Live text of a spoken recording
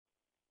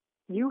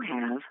You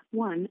have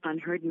one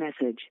unheard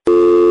message.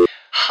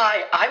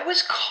 Hi, I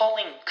was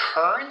calling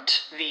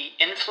Current, the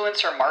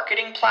influencer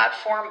marketing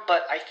platform,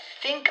 but I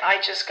think I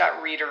just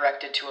got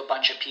redirected to a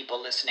bunch of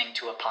people listening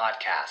to a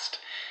podcast.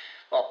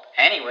 Well,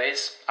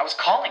 anyways, I was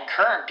calling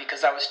Current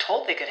because I was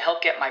told they could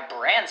help get my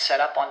brand set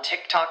up on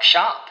TikTok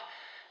Shop,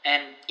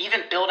 and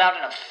even build out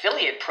an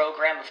affiliate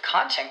program of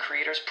content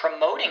creators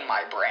promoting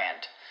my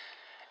brand,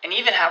 and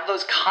even have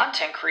those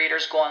content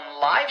creators go on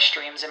live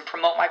streams and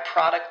promote my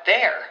product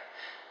there.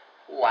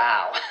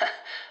 Wow,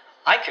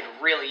 I could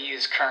really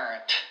use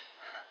Current.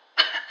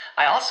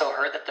 I also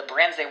heard that the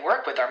brands they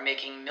work with are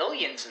making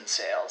millions in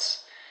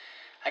sales.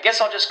 I guess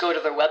I'll just go to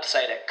their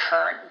website at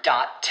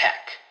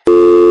current.tech.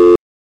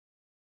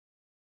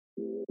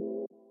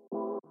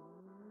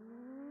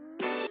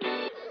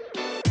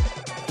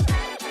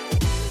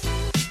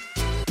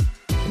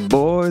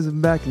 Boys,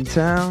 I'm back in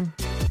town.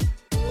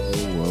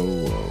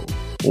 Whoa.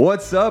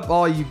 What's up,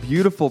 all you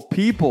beautiful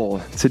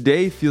people?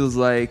 Today feels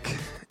like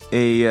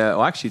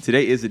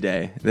today is a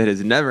day that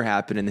has never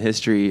happened in the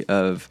history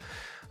of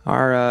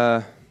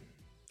our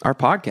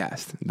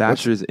podcast,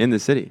 Bachelors in the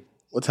City.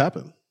 What's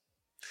happened?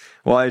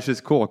 Well, it's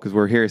just cool because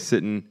we're here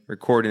sitting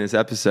recording this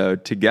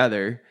episode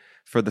together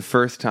for the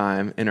first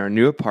time in our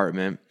new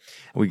apartment.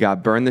 We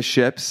got Burn the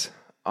Ships,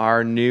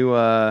 our new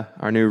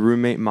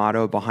roommate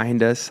motto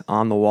behind us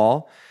on the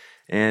wall.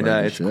 And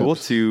it's cool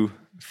to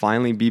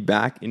finally be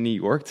back in New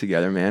York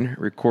together, man,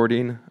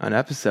 recording an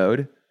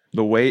episode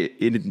the way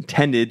it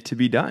intended to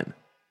be done.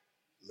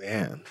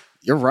 Man,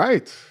 you're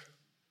right.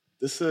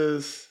 It's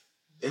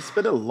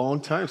been a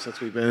long time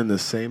since we've been in the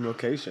same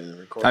location and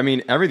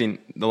recording. I mean,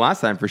 the last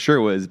time for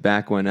sure was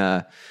back when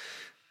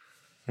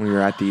we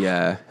were at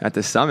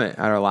the summit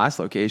at our last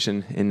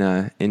location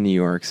in New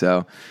York.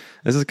 So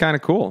this is kind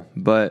of cool.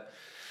 But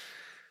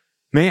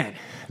man,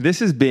 this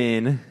has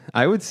been,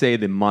 I would say,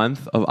 the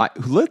month of,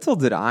 little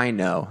did I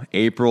know,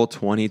 April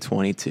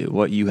 2022,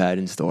 what you had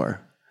in store.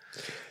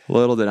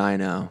 Little did I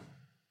know.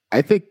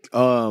 I think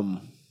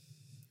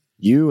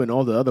you and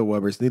all the other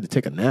Webbers need to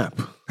take a nap.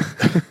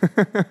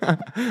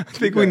 I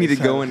think we need to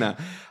go into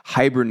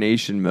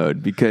hibernation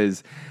mode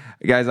because,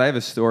 guys, I have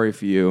a story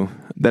for you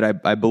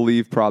that I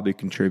believe probably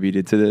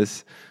contributed to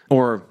this,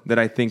 or that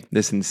I think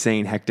this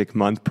insane, hectic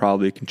month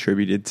probably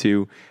contributed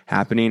to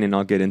happening, and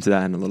I'll get into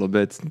that in a little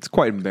bit. It's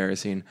quite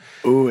embarrassing.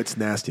 Oh, it's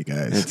nasty,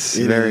 guys. It's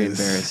very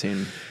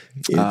embarrassing.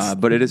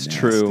 But it is nasty.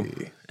 True,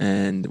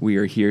 and we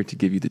are here to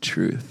give you the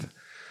truth.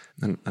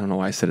 I don't know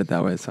why I said it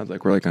that way. It sounds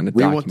like we're like on a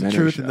documentary show. We want the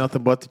truth and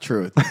nothing but the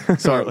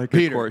truth. Sorry, like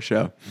Peter, a court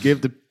show.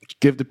 Give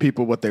the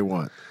people what they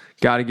want.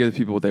 Got to give the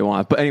people what they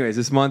want. But anyways,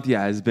 this month,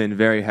 has been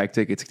very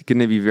hectic. It's going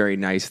to be very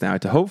nice now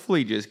to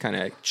hopefully just kind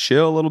of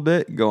chill a little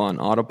bit, go on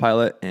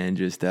autopilot, and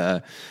just do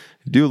a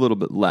little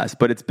bit less.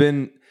 But it's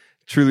been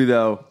truly,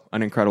 though,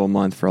 an incredible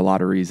month for a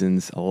lot of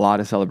reasons. A lot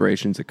of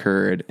celebrations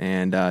occurred.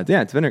 And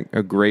it's been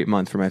a great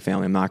month for my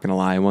family. I'm not going to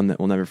lie. One that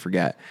we'll never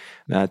forget.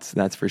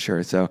 That's for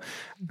sure. So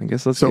I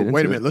guess let's get into it. So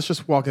wait a minute. Let's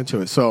just walk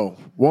into it. So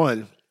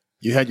one,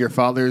 you had your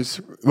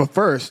father's, well,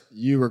 first,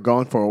 you were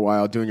gone for a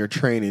while doing your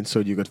training so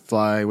you could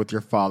fly with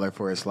your father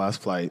for his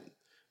last flight.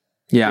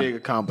 Yeah. Big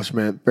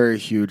accomplishment, very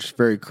huge,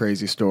 very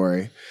crazy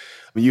story.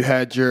 You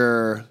had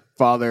your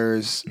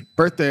father's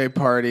birthday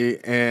party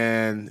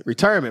and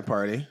retirement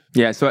party.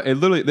 Yeah, so it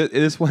literally,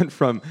 this went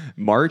from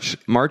March.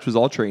 March was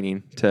all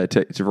training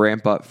to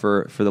ramp up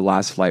for the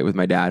last flight with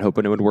my dad,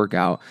 hoping it would work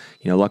out.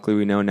 Luckily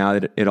we know now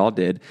that it all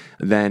did.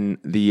 Then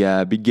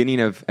the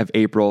beginning of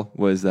April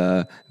was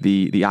the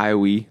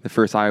IOE, the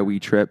first IOE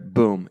trip.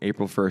 Boom,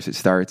 April 1st it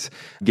starts.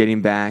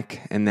 Getting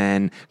back and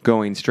then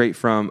going straight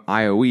from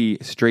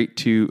IOE straight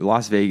to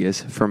Las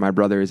Vegas for my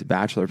brother's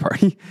bachelor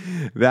party.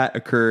 That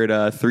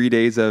occurred 3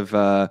 days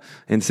of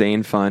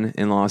insane fun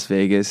in Las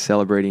Vegas,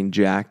 celebrating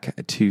Jack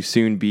to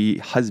soon be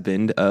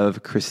husband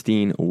of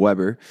Christine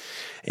Weber.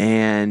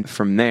 And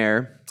from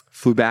there,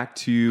 flew back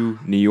to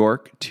New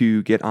York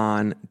to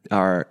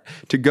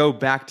go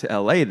back to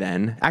LA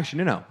then.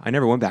 Actually, no, I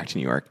never went back to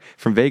New York.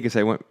 From Vegas,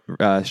 I went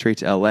straight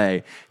to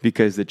LA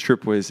because the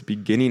trip was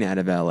beginning out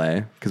of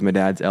LA because my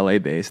dad's LA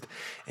based.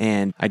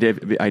 And I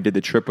did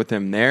the trip with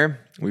him there.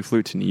 We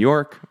flew to New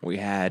York. We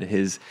had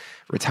his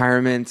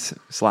retirement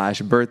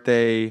 /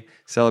 birthday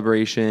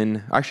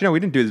celebration. Actually, no, we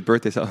didn't do his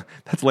birthday.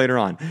 That's later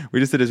on.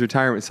 We just did his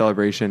retirement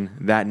celebration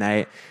that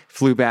night.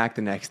 Flew back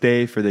the next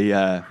day for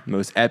the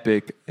most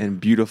epic and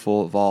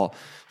beautiful of all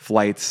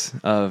flights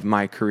of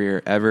my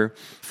career ever.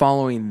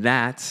 Following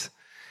that,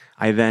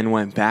 I then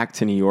went back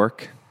to New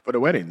York for the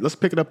wedding. Let's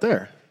pick it up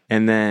there.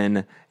 And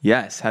then,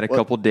 had a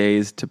couple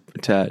days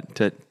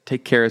to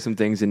take care of some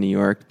things in New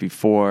York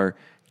before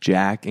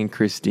Jack and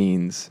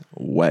Christine's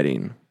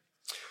wedding.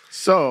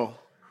 So,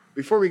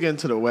 before we get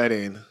into the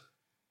wedding,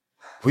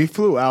 we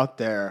flew out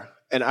there.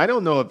 And I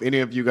don't know if any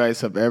of you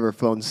guys have ever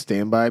flown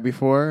standby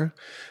before.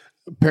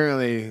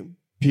 Apparently,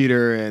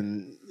 Peter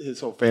and his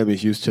whole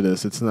family's used to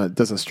this. It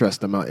doesn't stress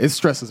them out. It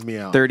stresses me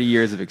out. 30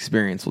 years of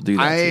experience will do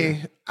that to you.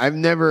 I've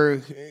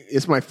never.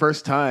 It's my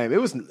first time.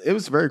 It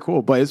was very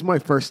cool, but it's my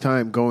first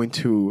time going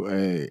to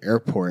a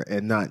airport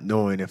and not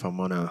knowing if I'm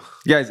gonna.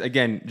 Guys,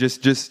 again,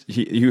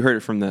 you heard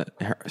it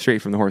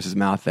straight from the horse's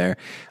mouth there.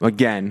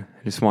 Again,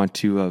 I just want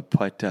to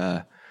put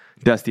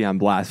Dusty on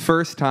blast.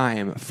 First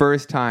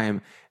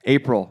time,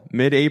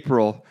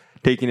 mid-April,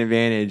 taking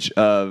advantage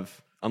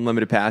of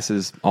unlimited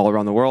passes all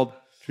around the world.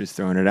 Just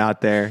throwing it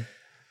out there.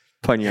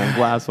 Putting you on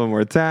blast one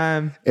more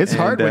time. It's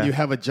hard when you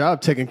have a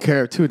job taking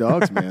care of 2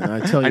 dogs, man. I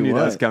tell you, I knew what.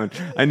 that was coming.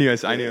 I knew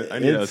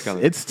that was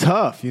coming. It's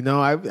tough,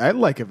 I'd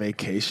like a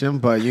vacation,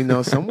 but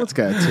someone's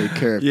got to take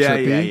care of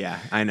Trippy. Yeah.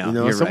 I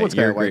know. Someone's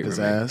got to wipe his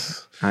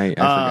ass. I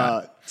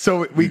forgot.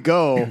 So we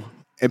go.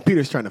 And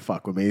Peter's trying to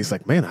fuck with me. He's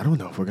like, man, I don't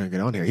know if we're going to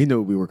get on here. He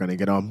knew we were going to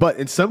get on. But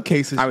in some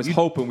cases... I was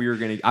hoping we were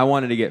going to... I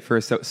wanted to get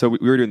first. So we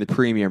were doing the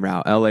premium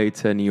route. LA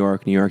to New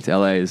York, New York to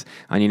LA is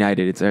on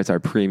United. It's our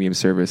premium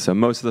service. So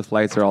most of the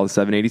flights are all the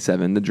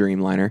 787, the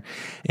Dreamliner.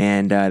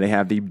 And they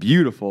have the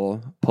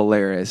beautiful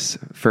Polaris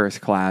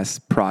first class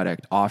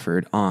product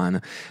offered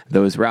on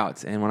those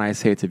routes. And when I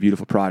say it's a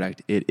beautiful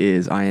product, it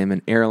is. I am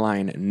an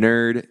airline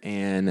nerd,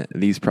 and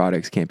these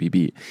products can't be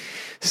beat.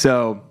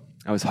 So...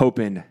 I was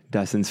hoping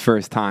Dustin's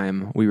first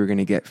time we were going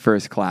to get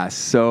first class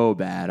so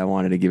bad. I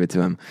wanted to give it to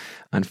him.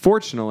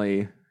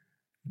 Unfortunately,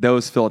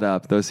 those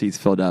seats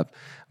filled up.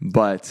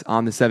 But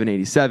on the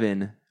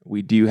 787,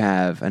 we do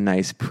have a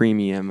nice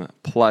premium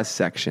plus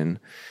section.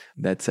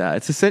 That's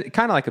it's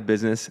kind of like a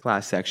business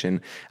class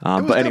section. It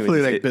was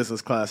definitely like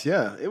business class.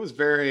 Yeah, it was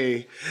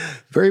very,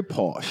 very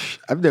posh.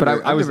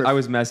 I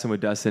was messing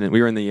with Dustin, and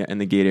we were in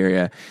the gate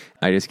area.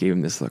 I just gave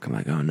him this look. I'm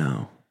like, oh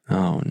no.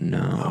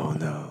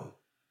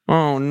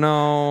 Oh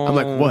no! I'm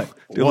like, what?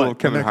 Do a little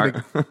Kevin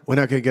Hart. We're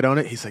not gonna get on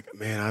it. He's like,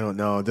 man, I don't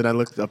know. Then I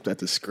looked up at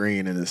the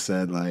screen and it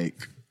said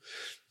like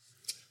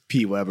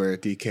P. Weber,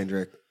 D.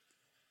 Kendrick.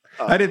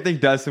 I didn't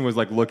think Dustin was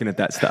like looking at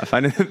that stuff.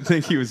 I didn't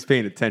think he was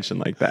paying attention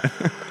like that.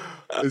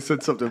 It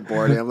said something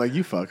boring. I'm like,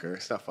 you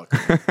fucker, stop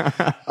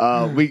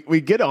fucking.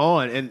 We get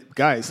on, and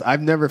guys,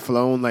 I've never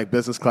flown like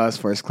business class,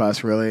 first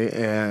class, really.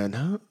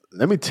 And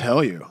let me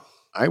tell you.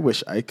 I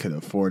wish I could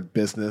afford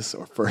business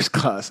or first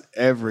class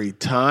every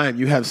time.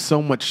 You have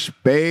so much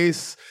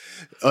space.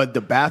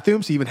 The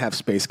bathrooms even have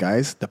space,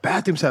 guys. The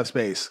bathrooms have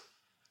space.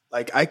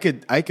 Like I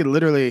could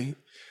literally.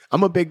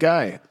 I'm a big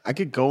guy. I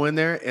could go in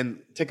there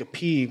and take a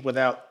pee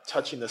without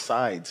touching the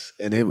sides,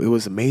 and it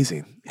was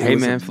amazing. Hey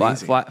man,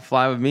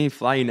 fly with me,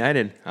 fly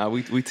United.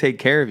 We take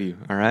care of you.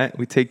 All right,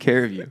 we take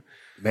care of you,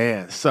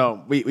 man.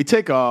 So we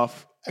take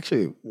off.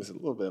 Actually, it was a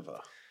little bit of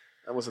a.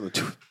 I wasn't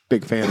a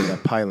big fan of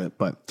that pilot,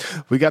 but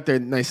we got there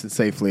nice and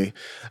safely.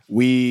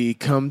 We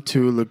come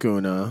to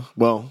Laguna.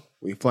 Well,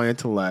 we fly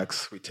into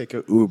Lex. We take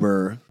an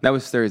Uber. That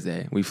was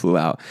Thursday. We flew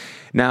out.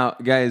 Now,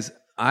 guys,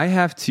 I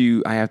have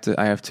to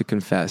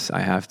confess. I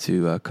have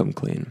to come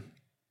clean.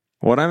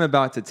 What I'm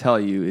about to tell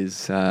you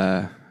is,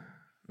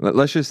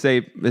 let's just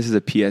say this is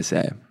a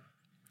PSA.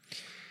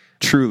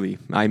 Truly,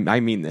 I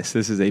mean this.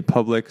 This is a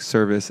public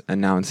service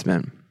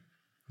announcement.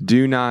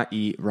 Do not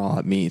eat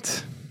raw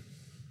meat.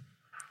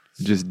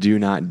 Just do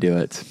not do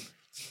it.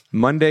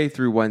 Monday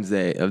through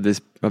Wednesday of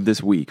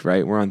this week,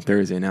 right? We're on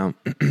Thursday now.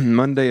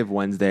 Monday of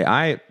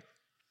Wednesday,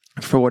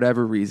 for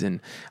whatever reason,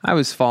 I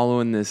was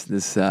following this guy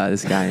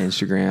on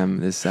Instagram,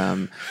 this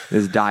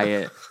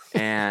diet,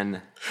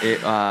 and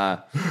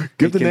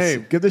give the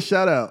name, give the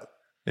shout out.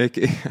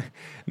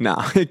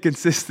 It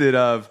consisted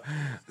of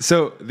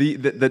the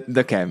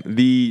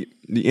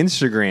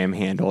Instagram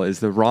handle is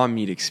the Raw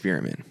Meat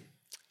Experiment,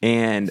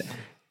 and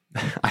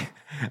I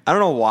don't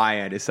know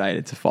why I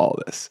decided to follow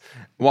this.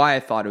 Why I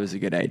thought it was a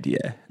good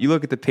idea. You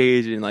look at the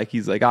page and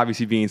he's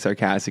obviously being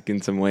sarcastic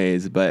in some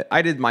ways, but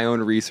I did my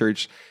own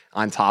research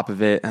on top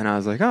of it, and I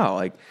was like,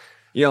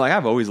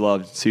 I've always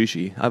loved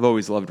sushi. I've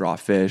always loved raw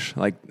fish.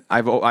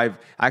 I've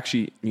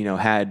actually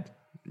had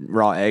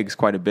raw eggs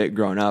quite a bit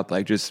growing up,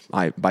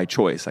 by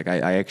choice.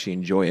 I actually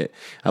enjoy it.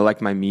 I like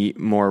my meat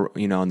more,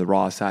 on the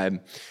raw side,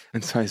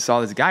 and so I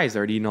saw this guy. He's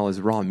already eating all his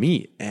raw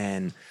meat,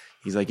 and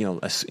he's like, you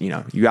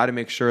got to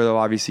make sure, though,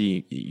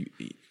 obviously,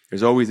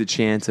 there's always a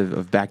chance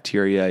of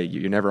bacteria.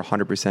 You're never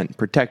 100%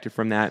 protected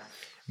from that.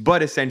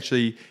 But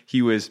essentially,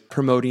 he was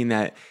promoting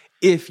that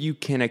if you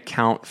can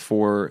account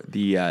for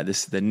the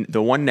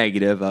one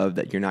negative of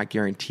that you're not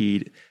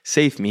guaranteed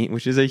safe meat,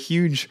 which is a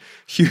huge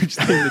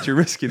thing that you're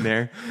risking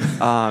there.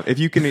 If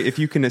you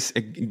can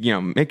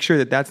make sure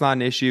that that's not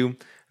an issue,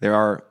 there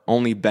are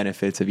only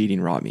benefits of eating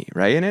raw meat,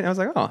 right? And I was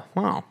like, oh,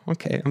 wow,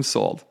 okay, I'm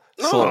sold.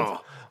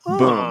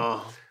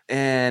 Boom.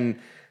 And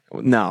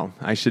no,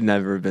 I should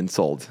never have been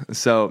sold.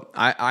 So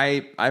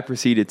I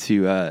proceeded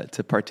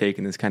to partake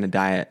in this kind of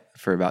diet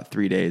for about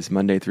 3 days,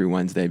 Monday through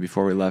Wednesday,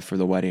 before we left for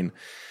the wedding.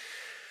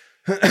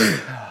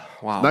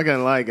 Wow. Not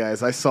gonna lie,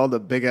 guys. I saw the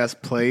big ass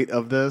plate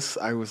of this.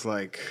 I was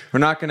like, we're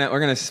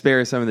gonna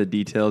spare some of the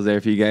details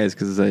there for you guys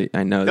because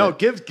I know no. that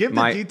Give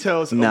the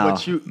details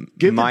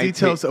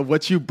of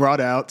what you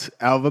brought out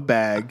of a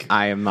bag.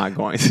 I am not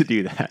going to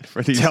do that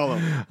for these. Tell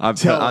them.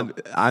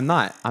 I'm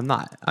not.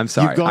 I'm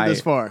sorry. You've gone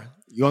this far.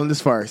 You've gone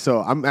this far.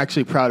 So I'm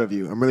actually proud of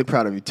you. I'm really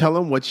proud of you. Tell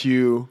them what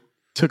you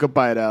took a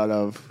bite out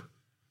of.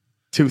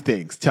 2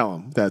 things. Tell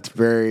them. That's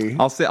very.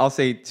 I'll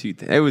say 2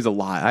 things. It was a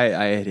lot.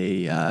 I had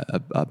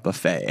a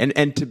buffet,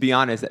 and to be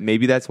honest,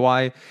 maybe that's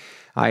why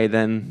I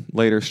then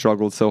later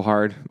struggled so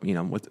hard. You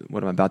know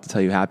what I'm about to tell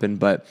you happened,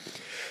 but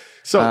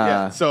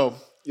let's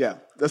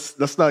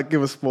not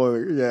give a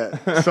spoiler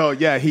yet. So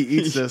yeah, he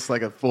eats this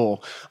like a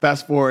fool.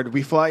 Fast forward,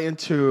 we fly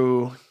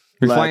into.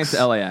 We fly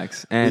into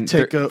LAX and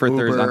take a for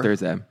Uber on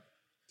Thursday.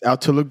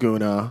 Out to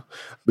Laguna.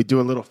 We do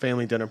a little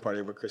family dinner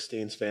party with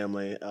Christine's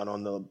family out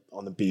on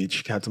the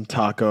beach. Had some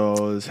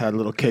tacos, had a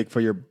little cake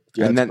for your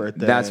dad's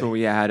birthday. That's when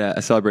we had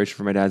a celebration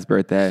for my dad's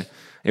birthday.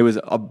 It was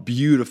a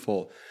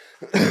beautiful,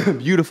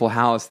 beautiful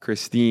house.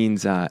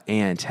 Christine's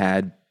aunt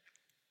had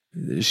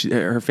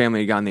her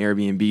family had gotten the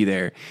Airbnb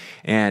there,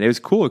 and it was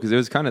cool because it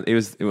was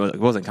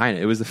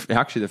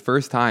actually the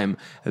first time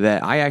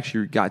that I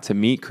actually got to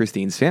meet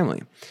Christine's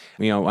family.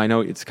 You know, I know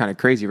it's kind of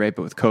crazy, right?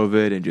 But with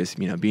COVID and just,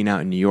 you know, being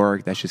out in New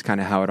York, that's just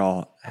kind of how it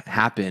all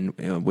happened,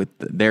 you know, with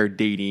their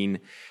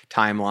dating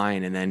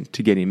timeline and then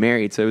to getting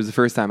married. So it was the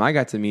first time I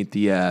got to meet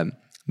the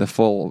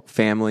full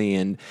family,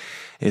 and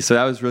so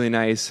that was really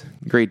nice.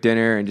 Great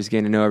dinner and just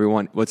getting to know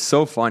everyone. What's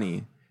so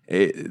funny,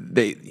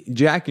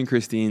 Jack and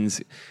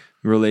Christine's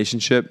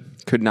relationship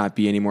could not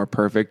be any more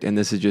perfect, and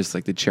this is just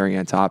like the cherry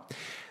on top.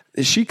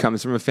 She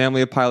comes from a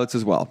family of pilots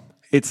as well.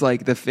 It's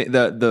like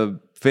the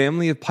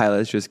family of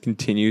pilots just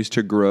continues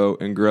to grow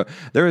and grow.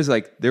 There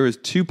was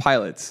 2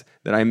 pilots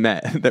that I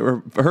met that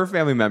were her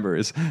family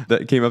members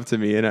that came up to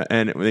me and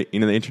they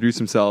introduced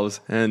themselves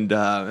and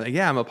like,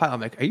 yeah, I'm a pilot.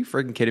 I'm like, are you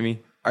freaking kidding me?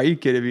 Are you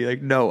kidding me?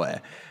 Like, no way.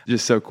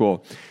 Just so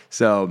cool.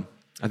 So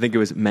I think it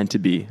was meant to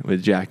be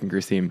with Jack and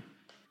Christine.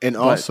 And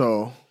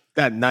also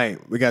that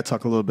night, we got to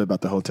talk a little bit about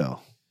the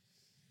hotel.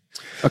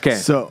 Okay.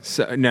 So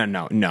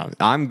no.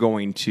 I'm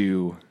going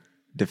to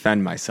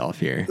defend myself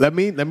here. Let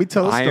me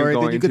tell the story,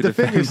 then you can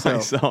defend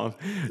yourself.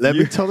 Let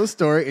me tell the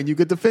story, and you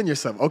can defend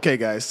yourself. Okay,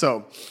 guys.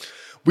 So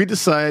we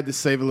decided to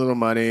save a little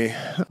money.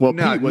 Well,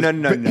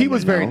 Pete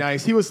was very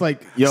nice. He was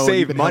like, "Yo,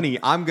 save money."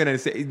 I'm gonna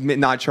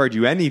not charge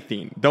you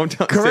anything. Don't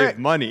save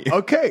money.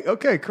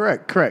 Okay,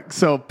 correct.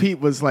 So Pete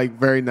was like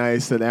very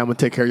nice, and I'm gonna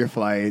take care of your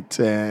flight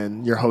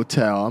and your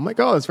hotel. I'm like,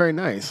 "Oh, that's very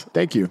nice.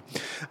 Thank you."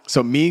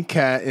 So me,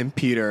 Kat, and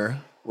Peter,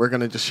 we're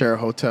going to just share a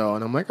hotel.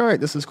 And I'm like, all right,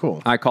 this is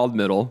cool. I called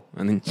middle,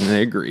 and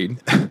they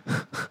agreed.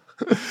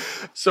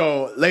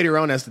 So later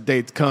on, as the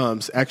date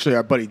comes, actually,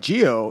 our buddy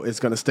Gio is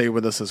going to stay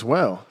with us as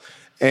well.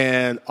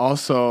 And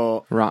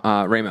also...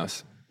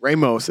 Ramos.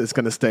 Ramos is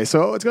going to stay.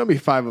 So it's going to be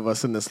 5 of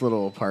us in this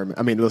little apartment.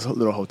 I mean, this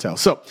little hotel.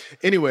 So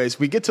anyways,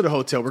 we get to the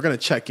hotel. We're going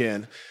to check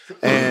in.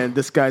 And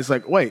this guy's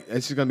like, wait,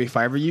 it's going to be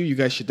 5 of you? You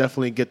guys should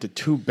definitely get the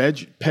 2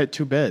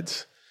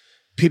 beds.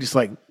 Peter's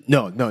like,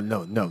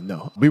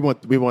 no. We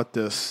want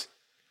this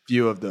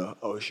view of the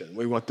ocean.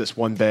 We want this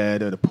 1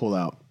 bed and a pull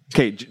out.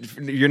 Okay,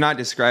 you're not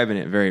describing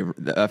it very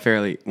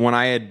fairly. When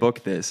I had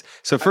booked this,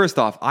 so first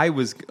off, I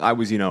was,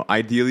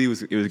 ideally it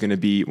was going to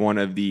be one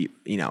of the,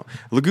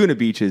 Laguna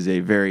Beach is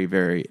a very,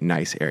 very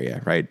nice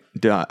area, right?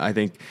 I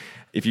think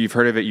if you've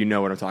heard of it, you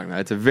know what I'm talking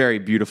about. It's a very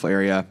beautiful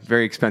area,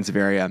 very expensive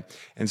area,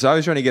 and so I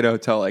was trying to get a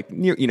hotel like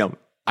near,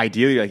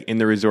 ideally like in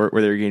the resort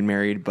where they're getting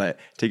married, but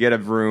to get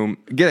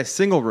a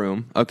single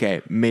room,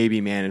 okay, maybe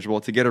manageable.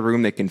 To get a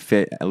room that can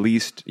fit at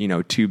least,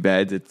 2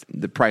 beds,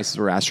 the prices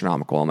were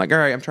astronomical. I'm like, all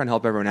right, I'm trying to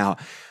help everyone out.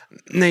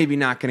 Maybe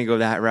not going to go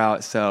that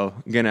route. So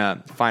I'm going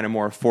to find a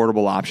more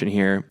affordable option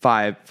here.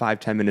 10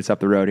 minutes up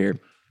the road here.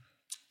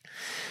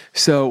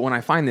 So when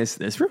I find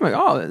this room, I'm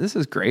like, oh, this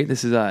is great.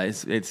 This is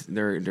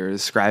they're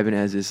describing it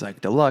as this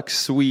like deluxe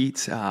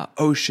suite,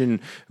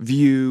 ocean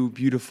view,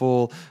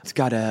 beautiful. It's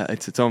got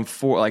its own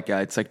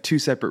it's like 2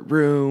 separate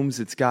rooms.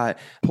 It's got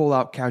pull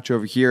out couch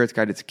over here. It's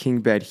got its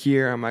king bed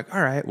here. I'm like,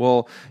 all right,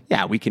 well,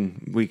 yeah, we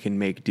can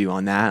make do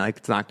on that. Like,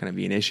 it's not going to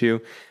be an issue.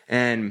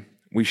 And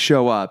we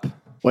show up.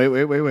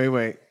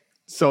 Wait.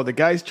 So the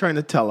guy's trying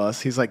to tell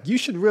us, he's like, you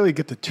should really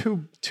get the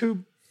two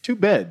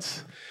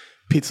beds.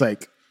 Pete's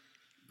like,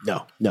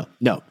 No.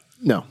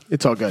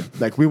 It's all good.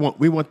 Like we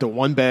want the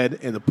 1 bed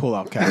and the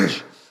pull-out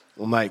couch.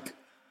 I'm like,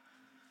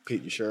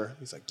 Pete, you sure?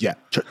 He's like, yeah.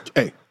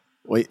 Hey,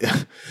 wait,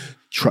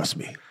 trust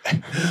me.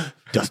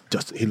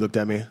 Just he looked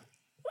at me,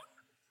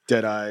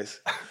 dead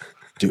eyes.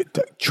 Dude,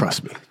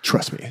 trust me.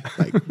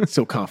 Like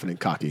so confident,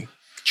 cocky.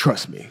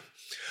 Trust me.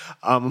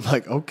 I'm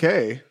like,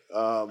 okay.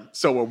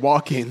 So we're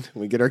walking.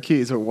 We get our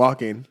keys. We're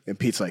walking, and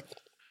Pete's like,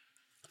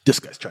 this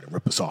guy's trying to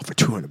rip us off for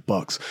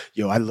 $200.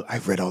 Yo,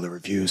 I've read all the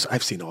reviews.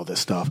 I've seen all this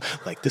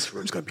stuff. Like, this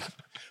room's going to be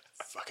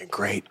fucking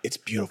great. It's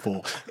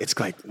beautiful. It's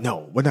like,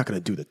 no, we're not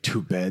going to do the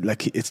 2 bed.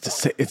 Like, it's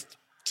the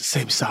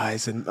same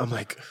size. And I'm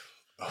like,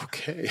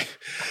 Okay.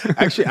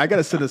 Actually, I got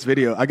to send this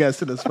video. I got to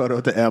send this photo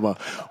to Emma.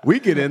 We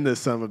get in this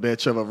son of a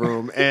bitch of a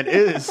room, and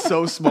it is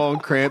so small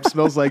and cramped,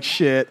 smells like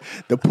shit.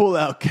 The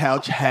pull-out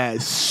couch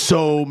has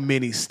so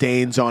many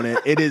stains on it.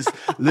 It is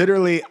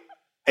literally,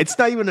 it's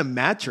not even a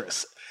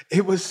mattress.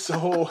 It was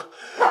so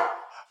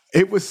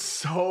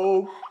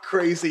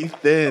crazy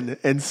thin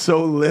and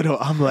so little.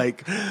 I'm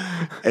like,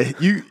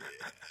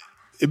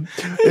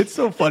 it's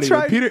so funny.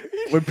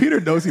 When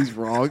Peter knows he's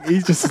wrong, he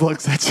just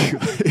looks at you.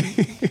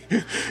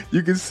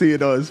 You can see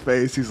it on his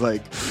face. He's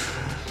like,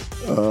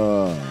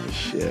 oh,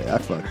 shit, I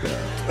fucked up.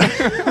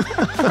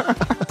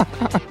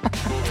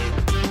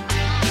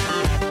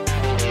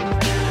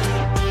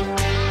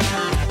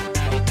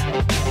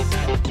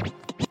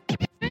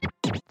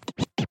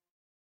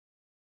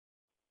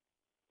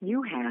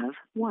 You have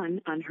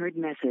one unheard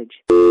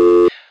message.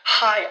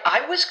 Hi,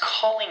 I was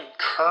calling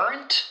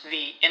Current,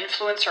 the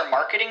influencer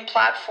marketing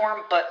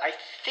platform, but I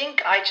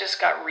think I just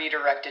got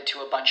redirected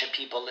to a bunch of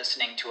people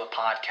listening to a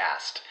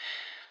podcast.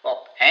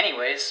 Well,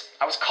 anyways,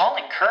 I was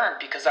calling Current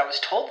because I was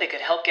told they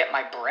could help get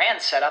my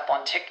brand set up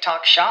on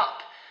TikTok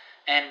Shop,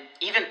 and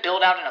even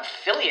build out an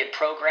affiliate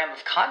program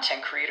of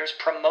content creators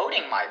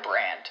promoting my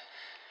brand,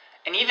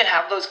 and even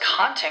have those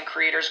content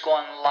creators go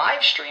on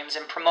live streams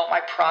and promote my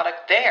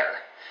product there.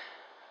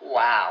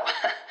 Wow.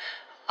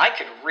 I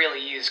could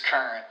really use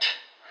Current.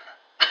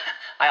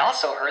 I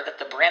also heard that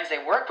the brands they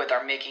work with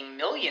are making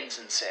millions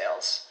in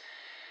sales.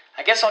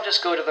 I guess I'll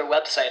just go to their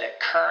website at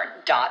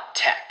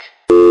current.tech.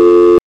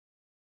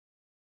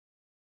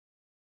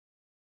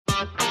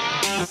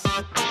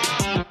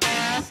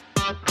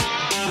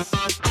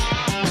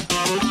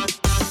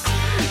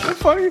 The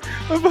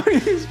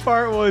funniest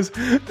part was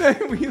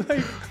that we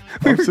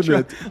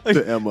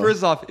Emma.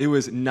 First off, it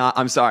was not.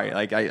 I'm sorry.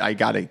 Like I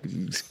gotta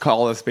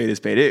call a spade a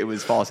spade. It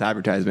was false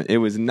advertisement. It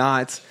was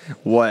not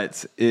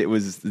what it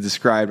was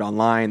described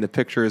online. The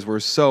pictures were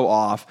so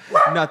off.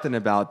 Nothing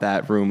about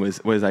that room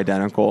was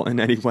identical in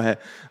any way.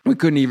 We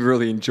couldn't even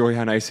really enjoy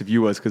how nice the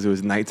view was because it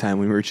was nighttime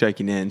when we were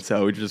checking in.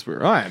 So we just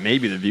were, all right,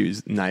 maybe the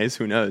view's nice.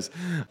 Who knows?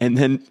 And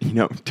then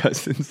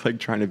Dustin's like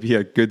trying to be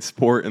a good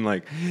sport and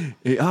like,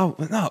 oh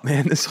no,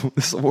 man, this will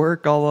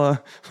work.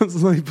 Let's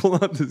let me pull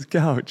out this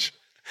couch.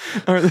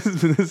 All right,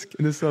 this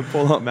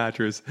pull-out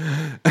mattress,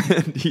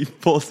 and he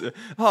pulls it.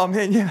 Oh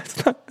man, yeah,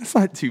 it's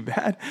not too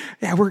bad.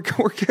 Yeah, we're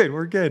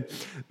good.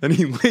 Then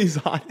he lays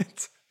on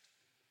it,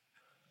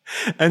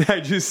 and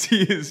I just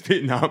see his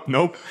feet.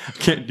 Nope,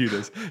 can't do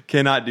this.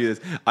 Cannot do this.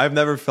 I've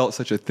never felt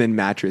such a thin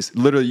mattress.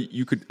 Literally,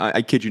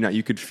 I kid you not,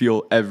 you could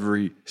feel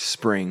every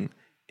spring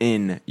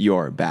in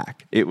your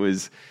back. It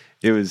was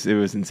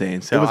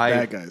insane. So it was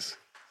bad, guys.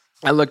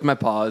 I looked at my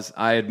paws.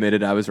 I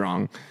admitted I was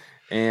wrong.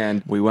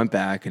 And we went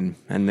back, and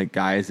the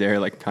guy's there,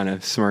 like, kind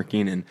of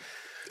smirking, and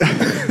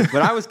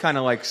but I was kind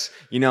of like,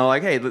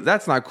 hey,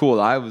 that's not cool.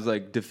 I was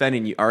like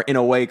defending you, or in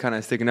a way, kind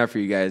of sticking up for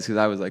you guys because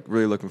I was like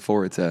really looking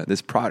forward to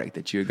this product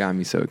that you had gotten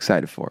me so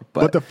excited for.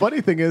 But the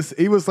funny thing is,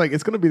 he was like,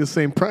 it's going to be the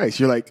same price.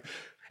 You're like,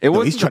 it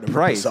wasn't trying the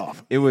price.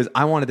 It was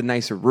I wanted a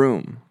nicer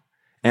room.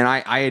 And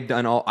I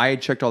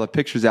had checked all the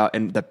pictures out,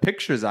 and the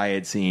pictures I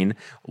had seen,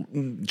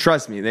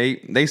 trust me,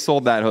 they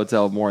sold that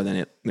hotel more than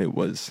it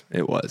was.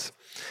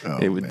 Oh,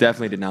 it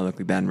definitely did not look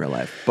like that in real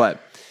life.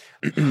 But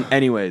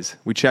anyways,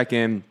 we check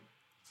in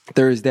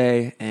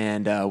Thursday,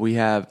 and we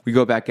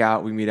go back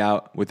out. We meet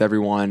out with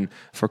everyone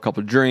for a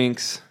couple of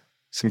drinks,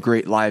 some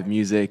great live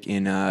music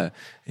in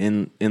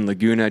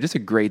Laguna. Just a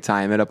great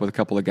time. Met up with a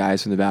couple of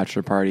guys from the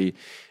bachelor party.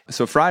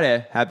 So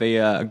Friday, have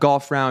a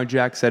golf round.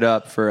 Jack set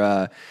up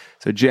for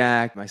so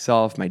Jack,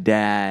 myself, my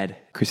dad,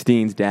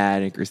 Christine's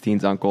dad, and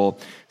Christine's uncle.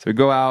 So we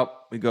go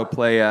out. We go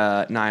play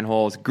 9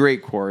 holes.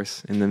 Great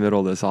course in the middle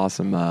of this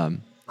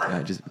awesome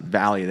just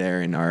valley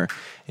there in our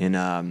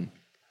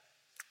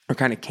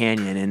kind of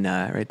canyon in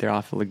right there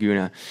off of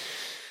Laguna.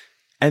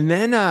 And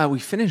then we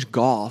finished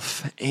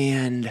golf,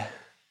 and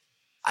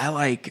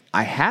I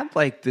had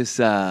like this.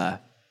 That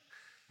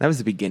was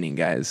the beginning,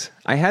 guys.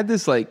 I had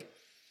this like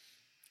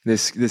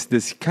this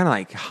kind of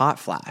like hot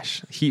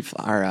flash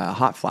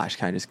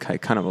kind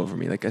of over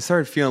me. Like I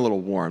started feeling a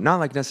little warm, not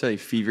like necessarily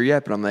fever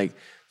yet, but I'm like,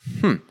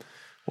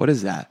 what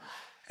is that?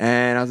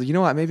 And I was like, you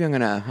know what? Maybe I'm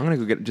gonna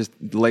go just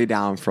lay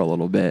down for a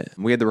little bit.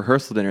 We had the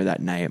rehearsal dinner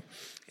that night,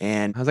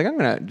 and I was like, I'm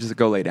gonna just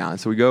go lay down.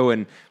 So we go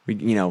and we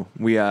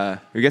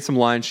get some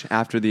lunch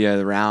after the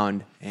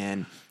round,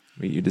 and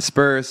we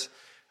disperse.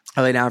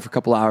 I lay down for a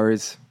couple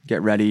hours,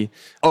 get ready.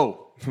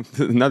 Oh,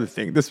 another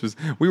thing.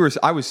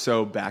 I was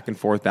so back and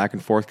forth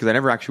because I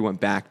never actually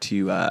went back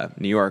to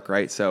New York,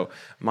 right? So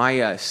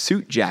my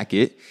suit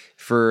jacket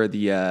for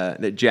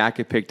that Jack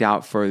had picked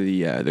out for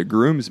the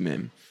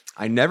groomsmen,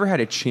 I never had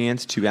a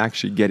chance to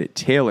actually get it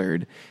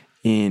tailored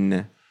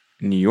in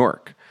New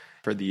York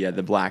for the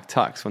black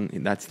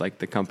tux. That's like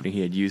the company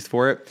he had used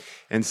for it.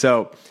 And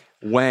so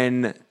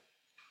when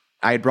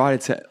I had brought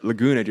it to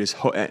Laguna,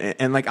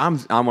 and like I'm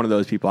one of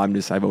those people.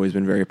 I've always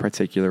been very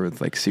particular with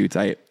like suits.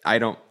 I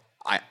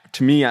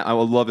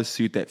would love a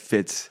suit that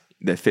fits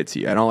that fits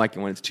you. I don't like it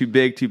when it's too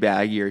big, too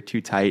baggy, or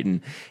too tight.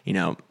 And,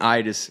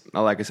 I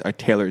like a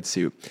tailored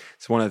suit.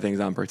 It's one of the things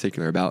I'm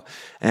particular about.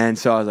 And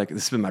so I was like,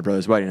 this has been my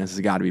brother's wedding. This has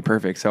got to be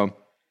perfect. So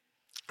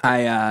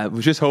I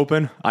was just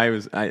hoping. I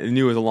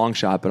knew it was a long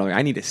shot, but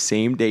I need a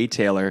same day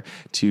tailor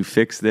to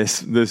fix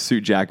this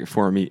suit jacket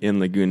for me in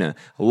Laguna.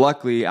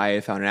 Luckily,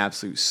 I found an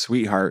absolute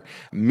sweetheart,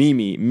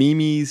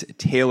 Mimi's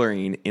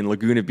Tailoring in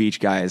Laguna Beach,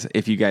 guys.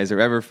 If you guys are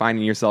ever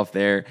finding yourself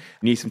there,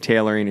 need some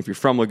tailoring. If you're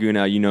from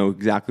Laguna, you know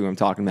exactly what I'm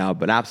talking about.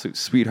 But absolute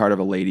sweetheart of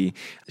a lady.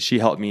 She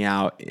helped me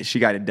out. She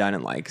got it done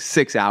in like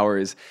 6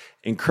 hours.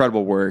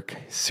 Incredible work.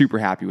 Super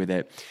happy with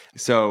it.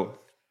 So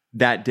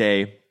that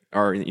day,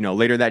 or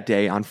later that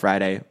day on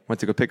Friday, went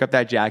to go pick up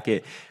that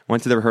jacket,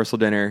 went to the rehearsal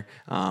dinner.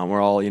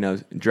 We're all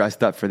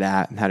dressed up for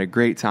that, had a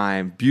great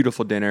time.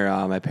 Beautiful dinner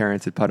my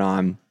parents had put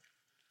on.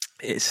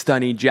 It's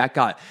stunning. Jack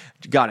got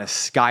a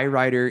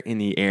skywriter in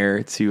the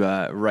air to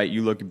write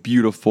 "You look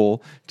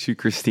beautiful" to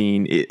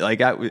Christine.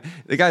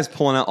 The guy's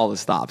pulling out all the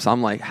stops.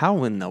 I'm like,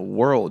 how in the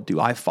world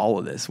do I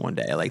follow this one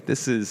day? Like,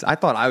 I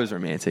thought I was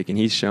romantic, and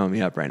he's showing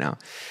me up right now.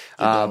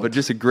 But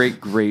just a great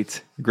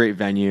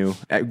venue,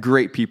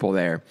 great people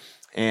there.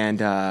 And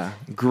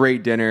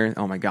great dinner.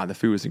 Oh my God, the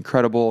food was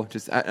incredible.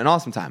 Just an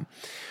awesome time.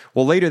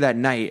 Well, later that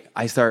night,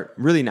 I started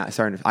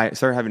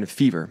having a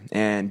fever,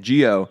 and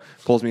Gio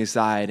pulls me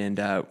aside, and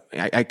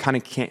I kind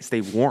of can't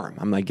stay warm.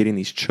 I'm like getting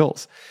these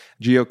chills.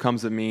 Gio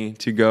comes with me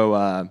to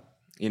go,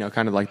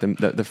 kind of like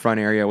the front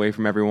area away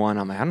from everyone.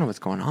 I'm like, I don't know what's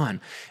going on. And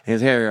he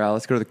goes, hey,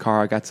 let's go to the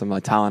car. I got some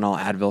Tylenol,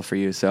 Advil for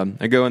you. So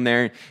I go in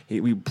there.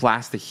 We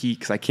blast the heat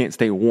because I can't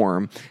stay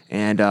warm,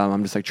 and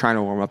I'm just like trying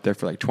to warm up there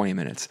for like 20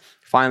 minutes.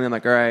 Finally, I'm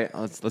like, all right,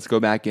 let's go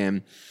back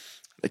in.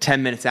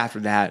 10 minutes after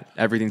that,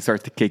 everything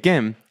starts to kick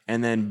in,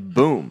 and then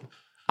boom,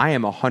 I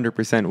am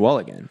 100% well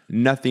again.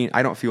 Nothing,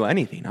 I don't feel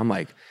anything. I'm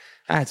like,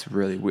 that's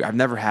really weird. I've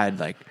never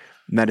had like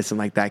medicine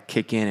like that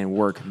kick in and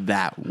work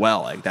that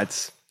well. Like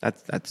that's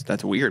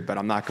weird, but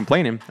I'm not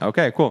complaining.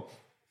 Okay, cool.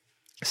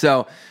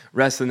 So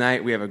rest of the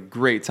night, we have a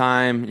great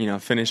time,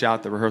 finish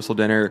out the rehearsal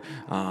dinner.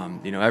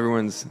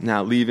 Everyone's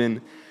now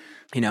leaving.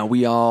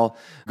 We all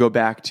go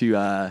back to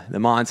the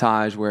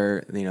Montage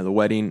where, the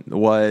wedding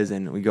was,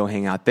 and we go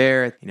hang out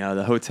there,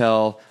 the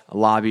hotel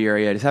lobby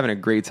area, just having a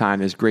great time.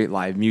 There's great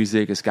live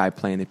music. This guy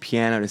playing the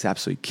piano, just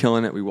absolutely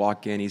killing it. We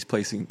walk in, he's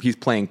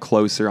playing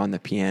Closer on the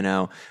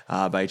piano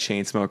by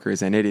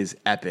Chainsmokers, and it is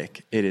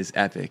epic. It is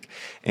epic.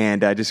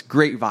 And just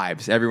great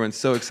vibes. Everyone's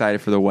so excited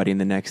for the wedding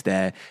the next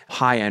day.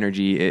 High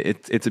energy.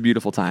 It's a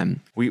beautiful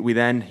time. We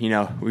then,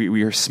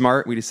 we are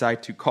smart. We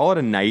decide to call it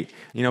a night,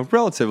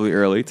 relatively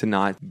early to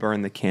not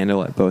burn the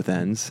candle at both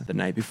ends the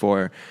night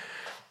before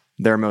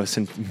their most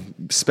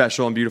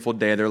special and beautiful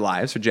day of their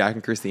lives for Jack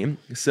and Christine.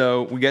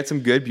 So we get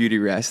some good beauty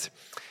rest,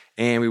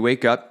 and we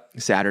wake up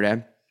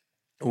Saturday.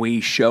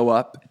 We show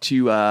up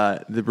to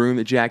the room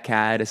that Jack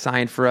had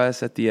assigned for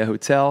us at the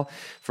hotel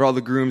for all the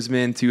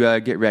groomsmen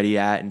to get ready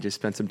at and just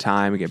spend some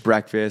time. We get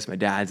breakfast. My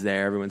dad's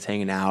there. Everyone's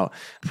hanging out,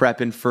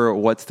 prepping for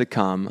what's to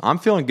come. I'm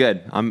feeling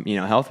good. I'm,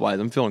 health-wise,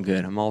 I'm feeling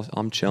good.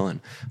 I'm chilling.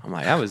 I'm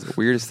like, that was the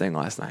weirdest thing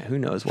last night. Who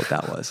knows what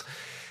that was?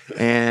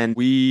 And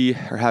we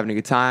are having a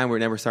good time.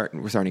 We're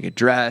starting to get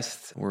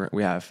dressed.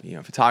 We have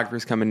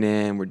photographers coming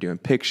in. We're doing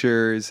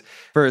pictures,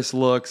 first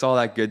looks, all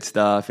that good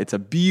stuff. It's a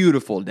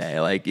beautiful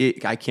day.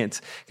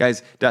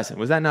 Guys, Dustin,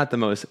 was that not the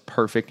most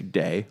perfect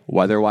day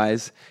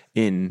weather-wise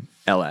in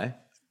LA?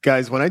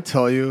 Guys, when I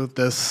tell you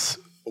this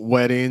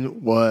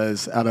wedding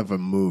was out of a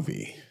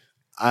movie,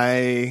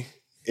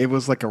 it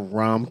was like a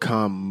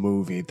rom-com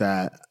movie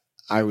that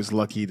I was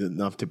lucky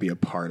enough to be a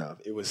part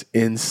of. It was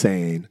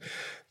insane.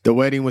 The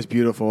wedding was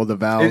beautiful. The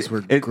vows were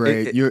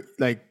great.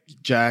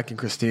 Jack and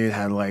Christine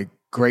had like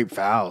great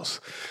vows.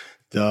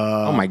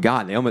 Oh my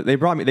God.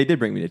 They did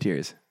bring me to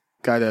tears.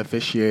 Guy that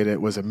officiated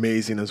was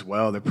amazing as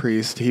well. The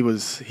priest, he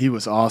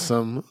was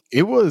awesome.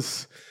 It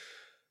was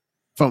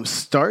from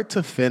start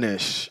to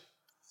finish,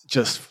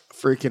 just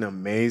freaking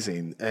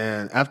amazing.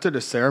 And after the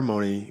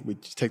ceremony, we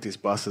just take these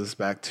buses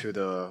back to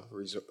the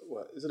resort.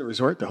 What is it? A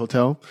resort? The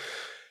hotel?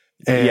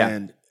 And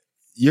yeah.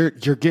 You're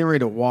getting ready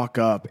to walk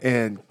up,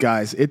 and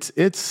guys,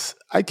 it's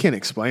I can't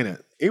explain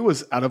it. It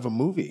was out of a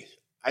movie.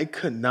 I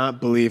could not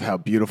believe how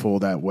beautiful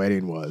that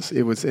wedding was.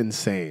 It was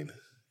insane.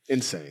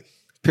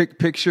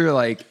 Picture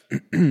like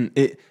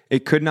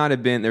it could not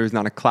have been. There was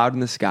not a cloud in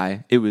the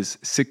sky. It was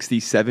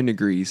 67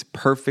 degrees,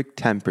 perfect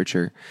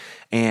temperature,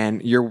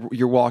 and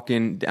you're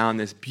walking down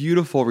this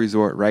beautiful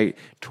resort right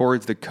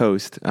towards the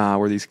coast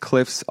where these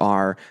cliffs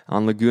are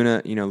on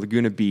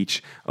Laguna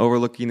Beach,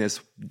 overlooking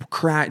this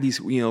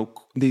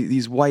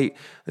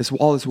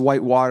all this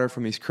white water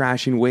from these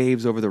crashing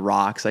waves over the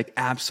rocks, like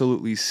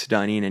absolutely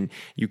stunning. And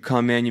you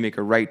come in, you make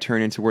a right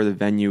turn into where the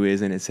venue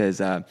is, and it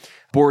says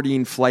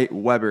boarding flight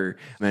Weber,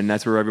 and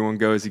that's where everyone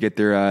goes to get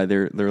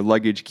their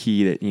luggage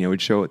key that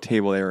would show what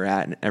table they were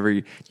at, and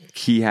every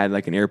key had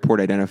like an airport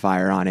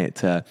identifier on it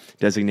to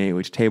designate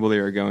which table they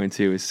were going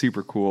to. It was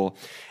super cool.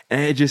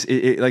 And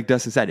it like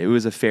Dustin said, it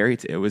was a fairy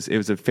tale. It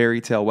was a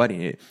fairy tale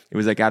wedding. It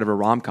was like out of a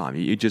rom-com.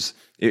 It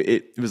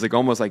was like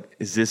almost like,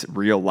 is this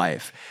real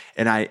life?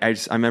 And I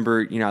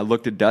remember, I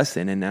looked at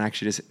Dustin, and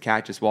actually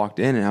Kat just walked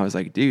in, and I was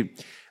like, dude,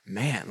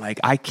 man, like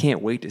I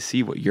can't wait to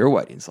see what your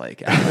wedding's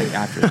like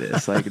after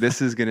this. Like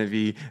this is gonna.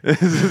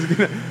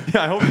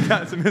 I hope you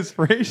got some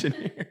inspiration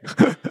here.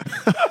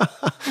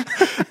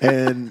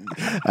 And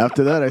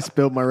after that, I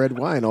spilled my red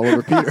wine all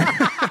over Peter.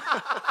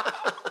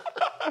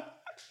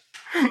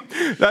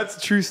 That's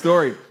a true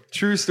story.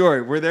 True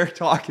story. We're there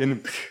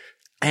talking,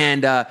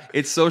 and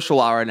it's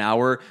social hour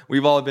now.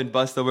 We've all been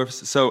bussed over.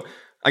 So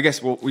I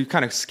guess we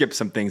kind of skipped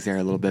some things there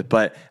a little bit,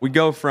 but we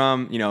go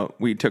from,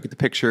 we took the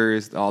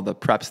pictures, all the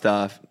prep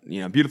stuff,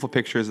 beautiful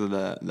pictures of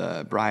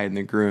the bride and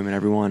the groom and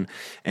everyone.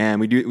 And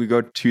we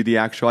go to the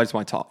actual, I just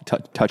want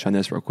to touch on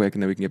this real quick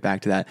and then we can get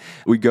back to that.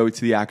 We go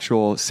to the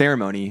actual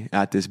ceremony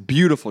at this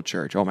beautiful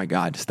church. Oh my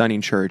God,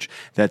 stunning church.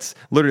 That's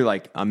literally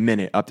like a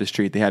minute up the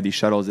street. They have these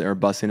shuttles that are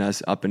busing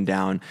us up and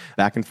down,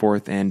 back and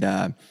forth.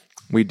 And,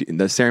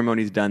 the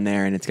ceremony's done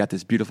there, and it's got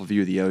this beautiful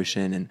view of the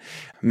ocean. And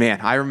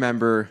man, I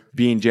remember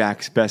being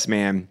Jack's best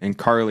man, and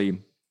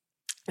Carly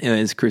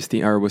was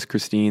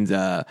Christine's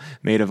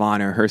maid of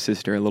honor, her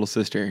sister, little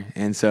sister.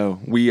 And so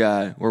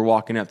we're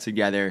walking up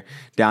together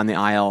down the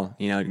aisle,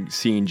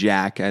 seeing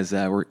Jack as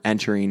we're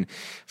entering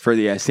for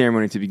the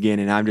ceremony to begin.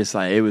 And I'm just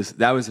like,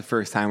 that was the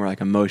first time where like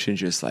emotion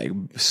just like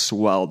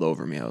swelled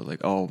over me. I was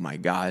like, oh my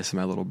God, this is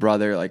my little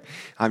brother. Like,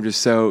 I'm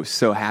just so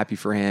happy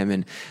for him.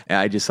 And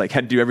I just like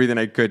had to do everything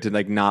I could to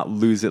like not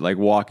lose it, like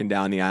walking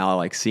down the aisle,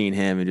 like seeing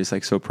him and just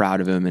like so proud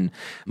of him and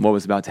what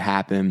was about to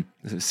happen.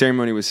 The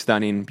ceremony was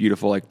stunning,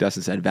 beautiful. Like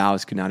Dustin said,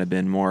 vows could not have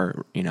been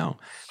more,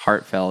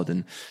 heartfelt.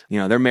 And,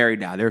 they're married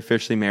now. They're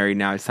officially married.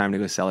 Now it's time to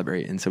go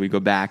celebrate. And so we go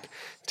back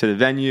to the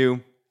venue,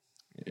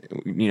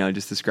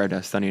 just described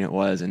how stunning it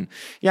was. And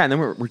yeah, and then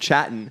we're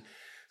chatting.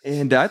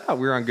 And I thought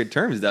we were on good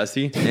terms,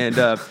 Dusty, and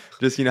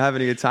just,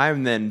 having a good time.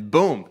 And then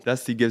boom,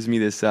 Dusty gives me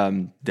this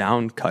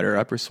down cutter,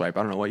 upper swipe,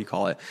 I don't know what you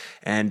call it,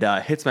 and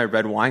hits my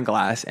red wine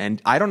glass. And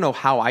I don't know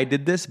how I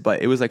did this,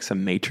 but it was like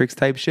some Matrix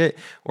type shit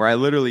where I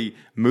literally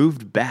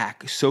moved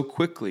back so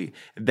quickly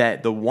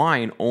that the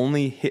wine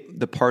only hit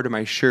the part of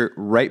my shirt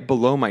right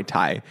below my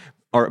tie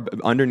or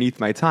underneath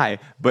my tie,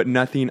 but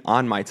nothing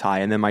on my tie.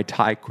 And then my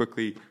tie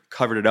quickly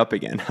covered it up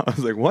again. I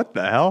was like, what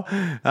the hell?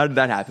 How did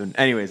that happen?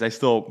 Anyways, I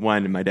still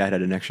went, and my dad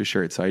had an extra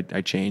shirt, so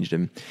I changed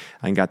and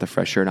I got the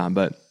fresh shirt on.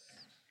 But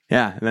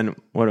yeah, and then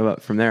what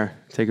about from there?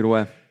 Take it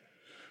away.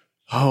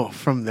 Oh,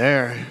 from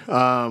there,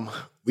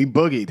 we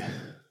boogied.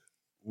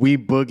 We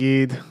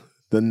boogied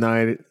the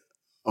night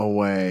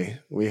away.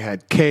 We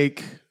had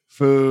cake,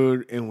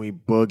 food, and we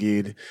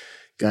boogied.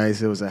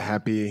 Guys, it was a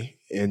happy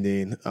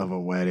ending of a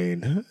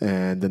wedding.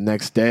 And the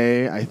next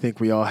day, I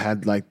think we all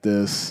had like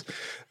this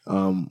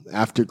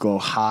afterglow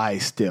high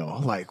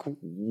still. Like,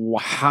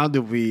 how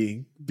did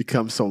we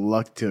become so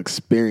lucky to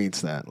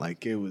experience that?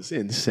 Like, it was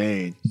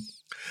insane.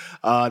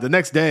 The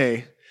next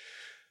day,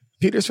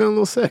 Peter's feeling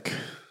a little sick.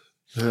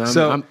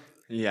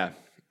 Yeah.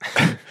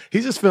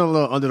 He's just feeling a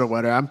little under the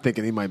weather. I'm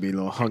thinking he might be a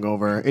little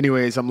hungover.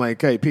 Anyways, I'm like,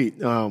 hey, Pete,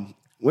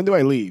 when do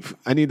I leave?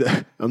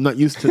 I'm not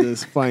used to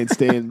this flying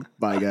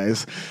standby,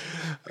 guys.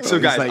 So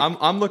guys, like,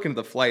 I'm looking at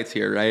the flights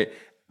here, right?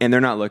 And they're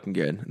not looking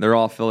good. They're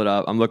all filled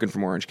up. I'm looking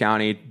from Orange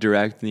County,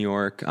 direct New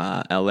York,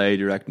 LA,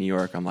 direct New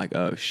York. I'm like,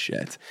 oh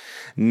shit.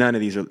 None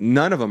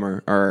of them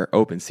are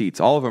open seats.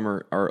 All of them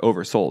are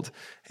oversold.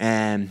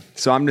 And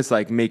so I'm just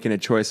like making a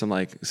choice. I'm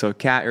like, so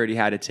Kat already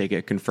had a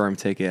ticket, confirmed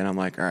ticket. And I'm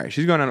like, all right,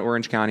 she's going on to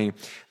Orange County.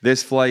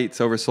 This flight's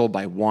oversold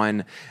by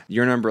 1.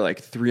 You're number like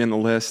 3 on the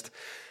list.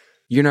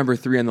 You're number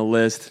 3 on the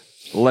list.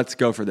 Let's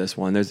go for this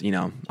one. There's,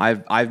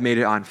 I've made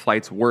it on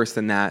flights worse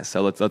than that,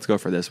 so let's go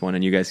for this one,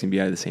 and you guys can be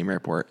out of the same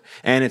airport.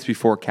 And it's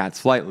before Kat's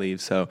flight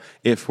leaves, so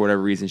if for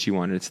whatever reason she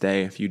wanted to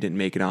stay, if you didn't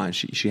make it on,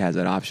 she has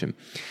that option.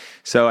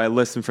 So I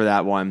listened for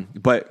that one.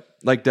 But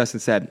like Dustin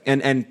said,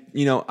 and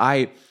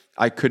I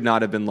could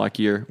not have been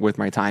luckier with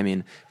my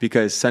timing,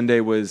 because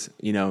Sunday was,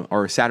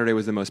 or Saturday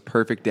was the most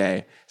perfect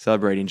day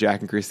celebrating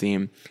Jack and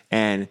Christine.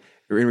 And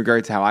in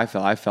regards to how I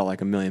felt like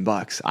 $1 million.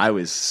 I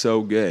was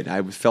so good.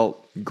 I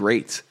felt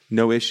great.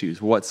 No issues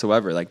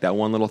whatsoever. Like that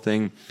one little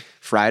thing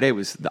Friday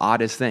was the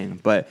oddest thing,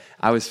 but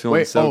I was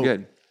feeling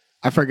good.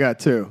 I forgot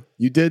too.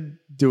 You did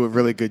do a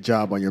really good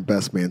job on your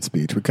best man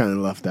speech. We kind of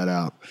left that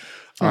out.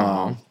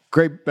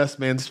 Great best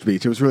man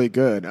speech. It was really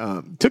good.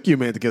 Took you a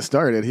minute to get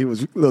started. He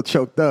was a little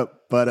choked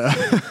up, but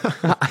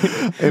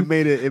it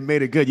made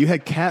it good. You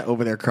had Kat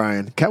over there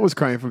crying. Kat was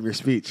crying from your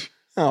speech.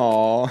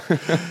 Oh,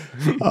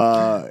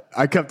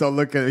 I kept on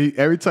looking.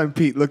 Every time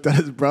Pete looked at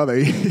his brother,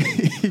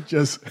 he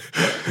just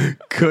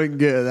couldn't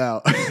get it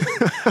out.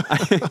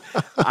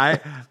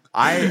 I've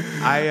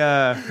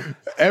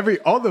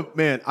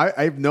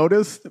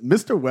noticed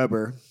Mr.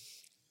 Weber,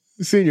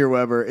 Senior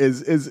Weber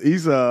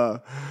he's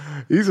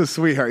a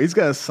sweetheart. He's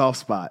got a soft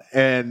spot.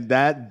 And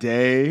that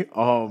day,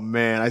 oh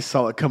man, I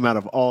saw it come out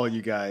of all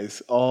you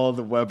guys. All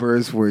the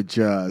Webers were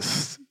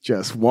just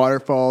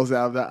waterfalls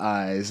out of the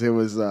eyes. It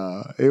was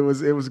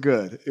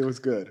good. It was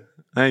good.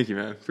 Thank you,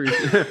 man.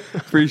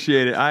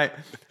 Appreciate it. I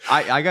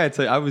gotta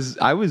tell you,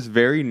 I was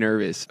very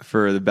nervous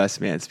for the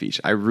best man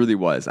speech. I really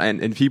was.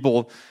 And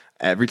people,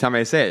 every time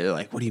I say it, they're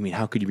like, "What do you mean?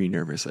 How could you be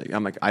nervous?" Like,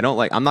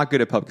 I'm not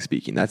good at public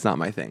speaking. That's not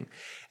my thing.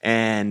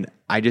 And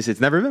it's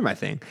never been my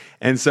thing.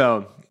 And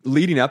so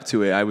leading up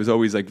to it, I was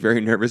always like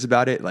very nervous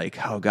about it. Like,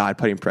 oh God,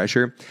 putting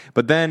pressure.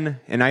 But then,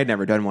 and I had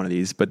never done one of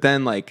these, but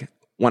then like,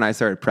 when I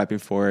started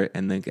prepping for it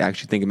and like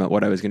actually thinking about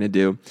what I was going to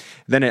do,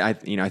 then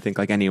I think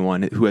like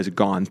anyone who has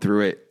gone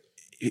through it,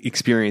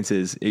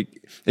 experiences,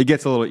 it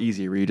gets a little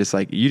easier where you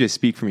just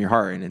speak from your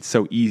heart, and it's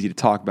so easy to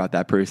talk about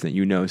that person that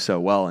you know so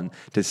well and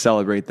to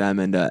celebrate them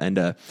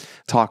and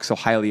talk so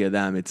highly of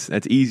them.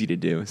 That's easy to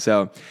do.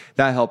 So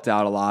that helped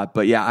out a lot.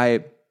 But yeah,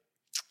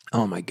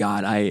 oh my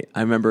God, I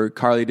remember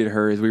Carly did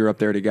hers. We were up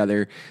there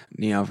together,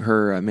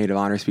 her maid of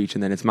honor speech,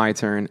 and then it's my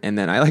turn. And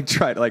then I like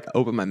try to like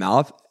open my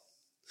mouth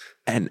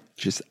and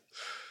just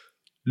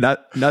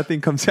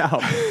nothing comes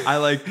out.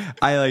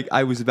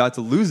 I was about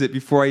to lose it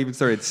before I even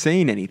started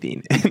saying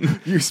anything.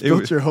 You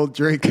spilled your whole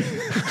drink.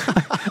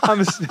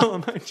 I'm still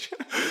in my drink.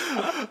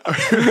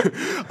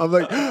 I'm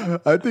like,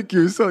 I think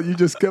you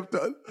just kept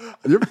on.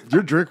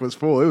 Your drink was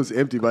full. It was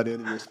empty by the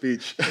end of your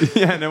speech.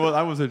 Yeah, no, well,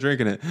 I wasn't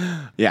drinking it.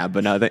 Yeah,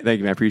 but no, thank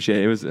you, man. I appreciate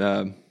it. It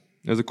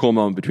was a cool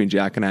moment between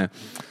Jack and I.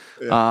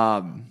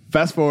 Yeah.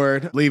 Fast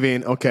forward,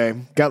 leaving. Okay,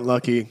 got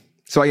lucky.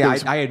 So yeah,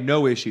 I had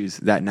no issues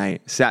that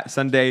night.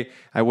 Sunday,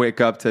 I wake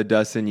up to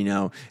Dustin,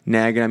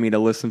 nagging at me to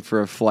listen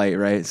for a flight,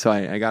 right? So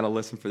I got to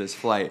listen for this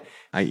flight.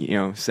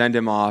 I, send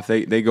him off.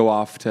 They go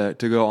off to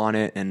go on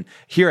it. And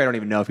here, I don't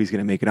even know if he's going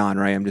to make it on,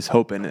 right? I'm just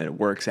hoping that it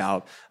works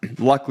out.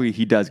 Luckily,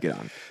 he does get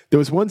on. There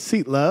was one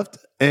seat left,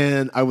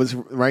 and I was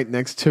right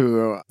next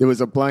to, there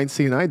was a blind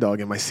CNI dog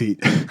in my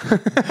seat.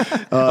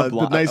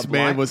 The nice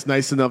man was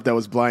nice enough that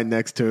was blind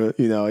next to it.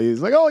 He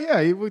was like, oh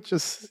yeah, he would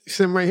just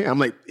sit right here. I'm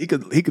like, he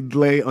could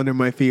lay under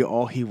my feet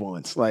all he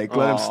wants. Like,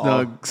 let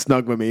him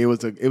snug with me.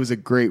 It was a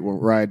great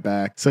ride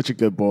back. Such a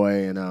good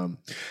boy. And,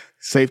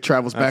 safe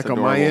travels back on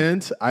my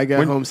end. I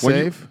got home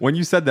safe. When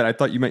you said that, I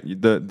thought you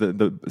meant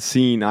the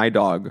seeing eye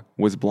dog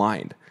was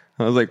blind.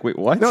 I was like, wait,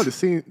 what? No,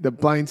 the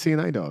blind seeing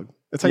eye dog.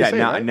 That's how you say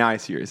it, right? Now I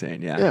see what you're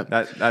saying. Yeah.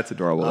 That's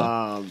adorable.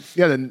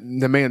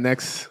 The man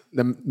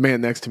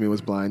next to me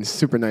was blind.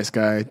 Super nice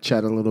guy.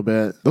 Chatted a little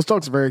bit. Those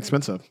dogs are very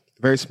expensive.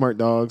 Very smart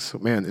dogs,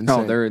 man. Insane.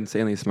 Oh, they're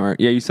insanely smart.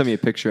 Yeah, you sent me a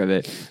picture of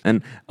it,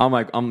 and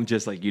I'm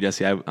just like you,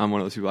 Jesse. I'm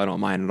one of those people. I don't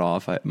mind at all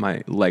if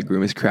my leg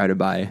room is crowded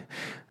by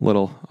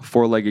little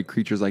 4-legged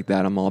creatures like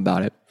that. I'm all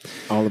about it.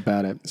 All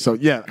about it. So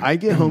yeah, I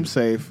get home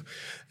safe.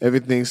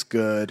 Everything's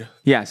good.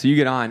 Yeah. So you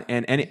get on,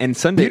 and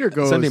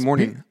Sunday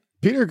morning.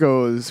 Peter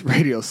goes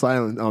radio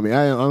silent on me.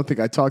 I don't think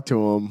I talked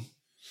to him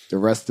the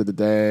rest of the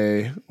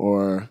day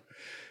or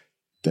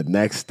the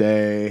next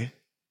day.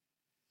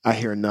 I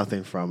hear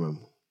nothing from him.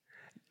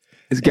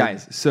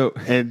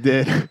 And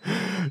then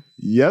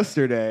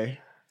yesterday,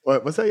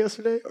 was that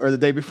yesterday or the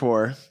day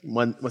before?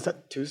 Was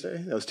that Tuesday?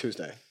 That was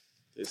Tuesday.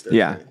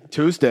 Yeah.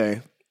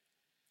 Tuesday,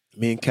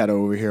 me and Kat are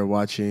over here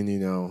watching,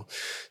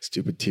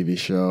 stupid TV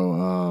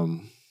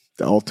show,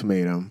 The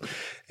Ultimatum.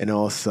 And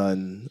all of a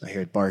sudden, I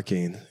hear it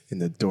barking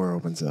and the door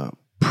opens up.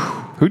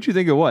 Who'd you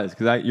think it was?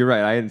 Because you're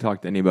right. I hadn't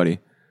talked to anybody.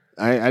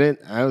 I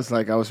didn't. I was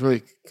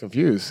really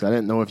confused. I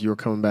didn't know if you were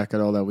coming back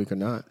at all that week or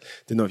not.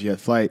 Didn't know if you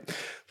had flight.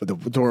 But the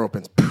door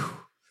opens.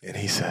 And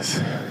he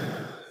says,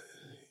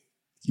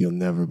 "You'll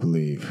never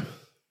believe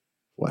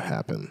what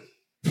happened."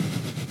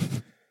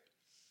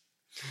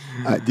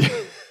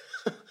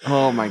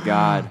 Oh my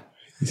God.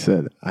 He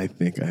said, "I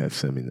think I have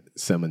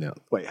salmonella."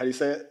 Wait, how do you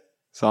say it?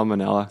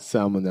 Salmonella.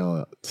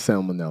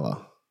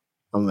 Salmonella.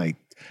 I'm like,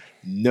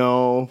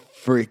 no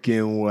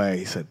freaking way.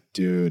 He said,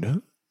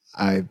 "Dude,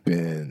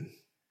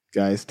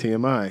 guys,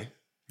 TMI."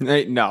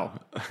 Hey, no.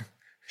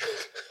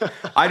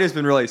 I've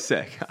been really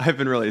sick.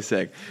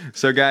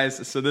 So guys,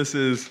 this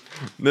is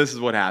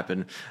what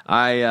happened.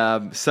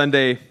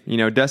 Sunday,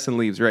 Dustin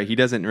leaves, right? He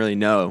doesn't really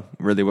know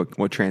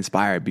what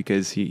transpired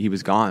because he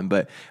was gone.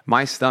 But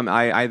my stomach,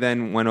 I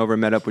then went over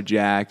and met up with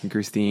Jack and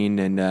Christine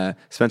and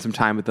spent some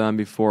time with them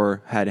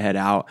before I had to head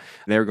out.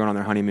 They were going on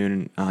their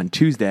honeymoon on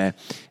Tuesday.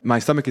 My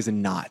stomach is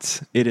in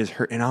knots. It is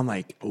hurt. And I'm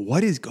like,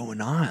 what is going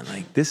on?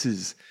 Like, this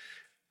is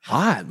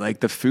odd.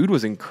 Like, the food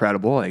was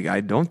incredible. Like, I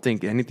don't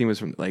think anything was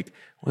from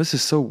this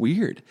is so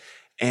weird.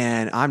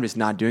 And I'm just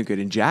not doing good.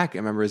 And Jack, I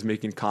remember, was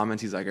making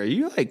comments. He's like, are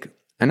you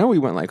I know we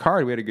went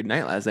hard. We had a good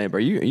night last night, but are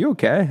you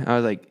okay? I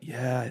was like,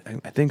 yeah,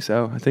 I think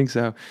so.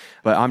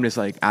 But I'm just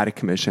out of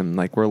commission.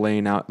 We're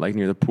laying out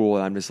near the pool,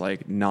 and I'm just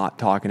not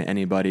talking to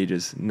anybody,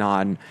 just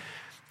nodding.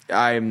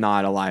 I am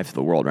not alive to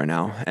the world right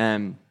now.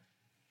 And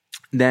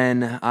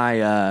then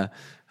I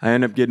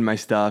end up getting my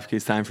stuff because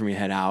it's time for me to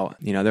head out.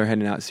 They're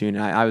heading out soon.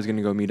 I was going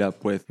to go meet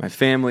up with my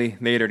family.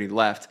 They had already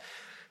left.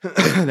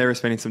 They were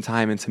spending some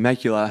time in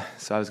Temecula,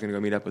 so I was going to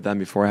go meet up with them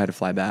before I had to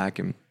fly back.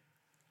 And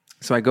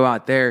so I go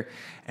out there,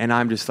 and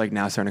I'm just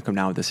now starting to come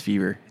down with this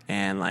fever,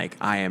 and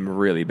I am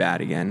really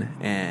bad again,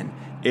 and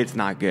it's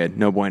not good.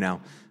 No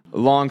bueno.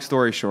 Long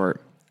story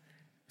short,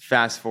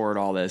 fast forward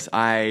all this.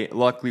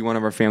 Luckily, one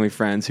of our family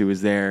friends who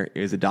was there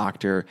is a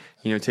doctor,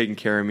 taking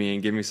care of me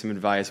and giving me some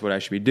advice what I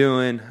should be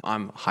doing.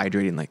 I'm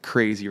hydrating like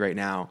crazy right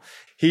now.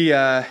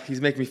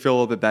 He's making me feel a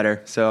little bit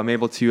better, so I'm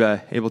able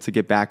to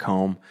get back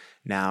home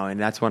now, and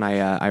that's when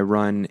I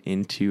run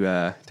into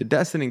to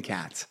Dustin and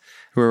Katz,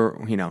 who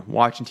are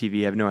watching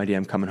TV. I have no idea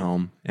I'm coming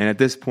home, and at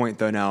this point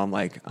though, now I'm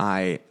like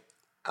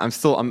I'm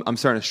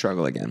starting to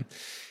struggle again.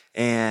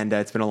 And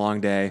it's been a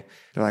long day.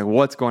 They're like,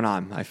 what's going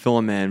on? I fill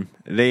them in.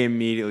 They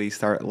immediately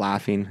start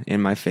laughing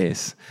in my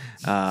face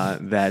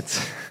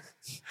that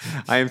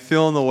I am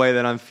feeling the way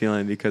that I'm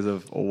feeling because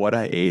of what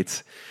I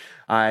ate.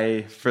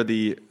 I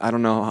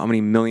don't know how many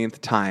millionth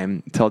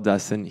time, tell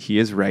Dustin he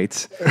is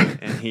right.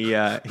 And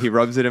he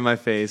rubs it in my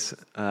face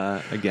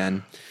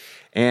again.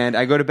 And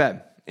I go to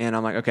bed. And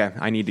I'm like, okay,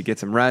 I need to get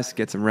some rest.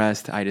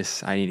 I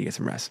need to get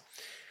some rest.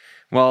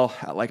 Well,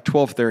 at like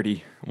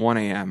 12:30, 1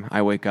 a.m.,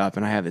 I wake up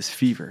and I have this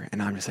fever,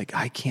 and I'm just like,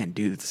 I can't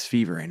do this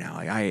fever right now.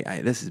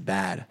 Like, this is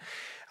bad.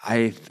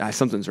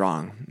 Something's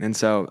wrong. And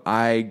so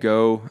I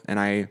go and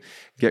I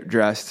get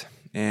dressed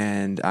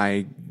and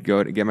I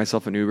go to get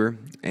myself an Uber.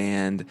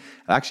 And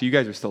actually, you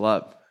guys are still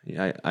up.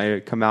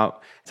 I come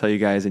out, tell you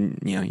guys, and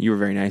you were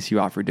very nice. You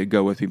offered to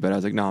go with me, but I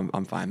was like, no,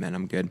 I'm fine, man.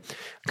 I'm good.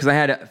 Because I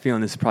had a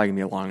feeling this is probably going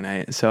to be a long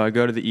night. So I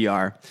go to the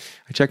ER.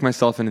 I check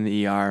myself in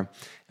the ER.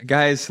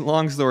 Guys,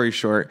 long story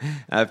short,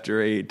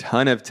 after a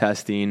ton of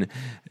testing,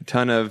 a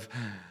ton of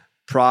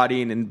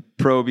prodding and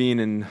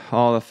probing and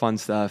all the fun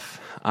stuff,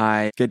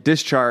 I get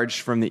discharged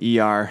from the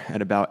ER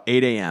at about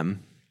 8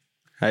 a.m.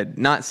 I had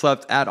not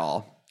slept at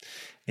all.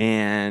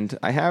 And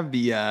I have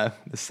the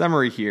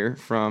summary here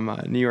from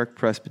New York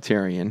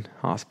Presbyterian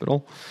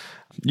Hospital.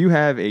 You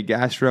have a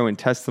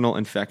gastrointestinal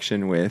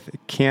infection with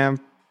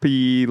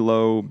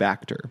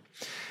Campylobacter.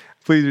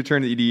 Please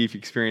return to the ED if you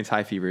experience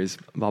high fevers,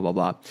 blah, blah,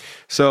 blah.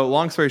 So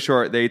long story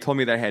short, they told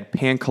me that I had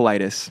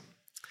pancolitis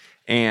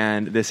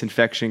and this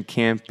infection,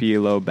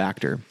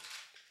 Campylobacter.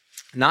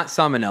 Not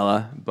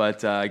salmonella,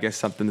 but I guess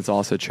something that's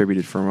also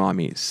attributed from raw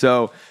meat.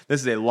 So this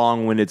is a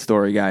long-winded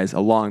story, guys, a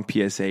long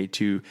PSA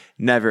to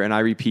never, and I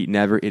repeat,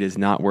 never, it is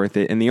not worth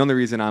it. And the only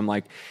reason I'm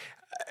like,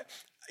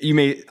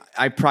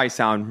 I probably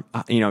sound,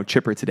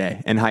 chipper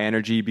today and high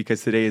energy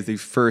because today is the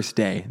first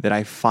day that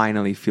I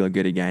finally feel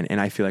good again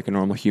and I feel like a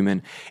normal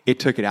human. It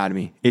took it out of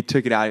me.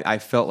 I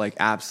felt like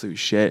absolute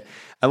shit.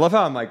 I love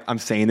how I'm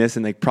saying this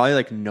and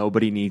probably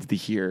nobody needs to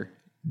hear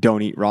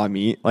don't eat raw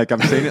meat. I'm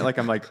saying it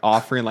I'm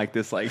offering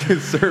this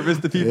service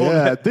to people.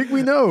 Yeah, I think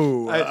we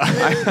know.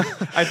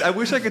 I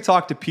wish I could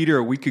talk to Peter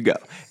a week ago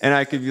and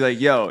I could be like,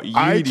 yo, you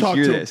need to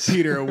hear this. I talked to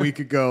Peter a week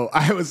ago.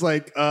 I was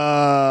like,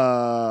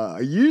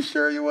 are you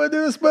sure you want to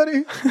do this,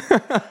 buddy?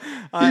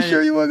 You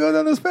sure you want to go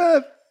down this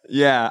path?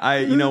 Yeah,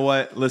 you know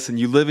what? Listen,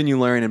 you live and you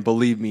learn, and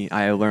believe me,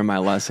 I have learned my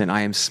lesson.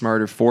 I am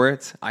smarter for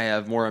it. I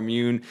have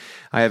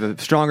a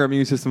stronger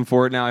immune system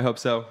for it now, I hope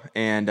so.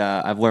 And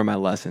I've learned my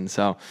lesson.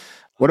 So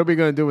what are we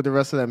going to do with the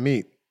rest of that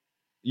meat?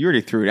 You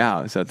already threw it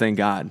out, so thank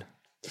God.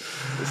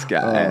 This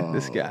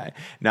guy.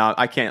 Now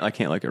I can't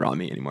look at raw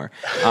meat anymore.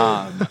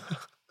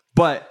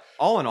 But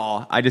all in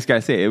all, I just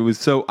gotta say, I was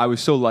so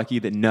lucky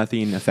that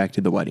nothing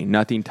affected the wedding.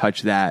 Nothing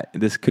touched that.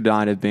 This could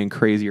not have been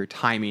crazier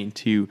timing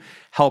to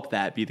help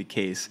that be the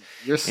case.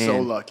 You're so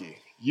lucky.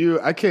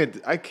 I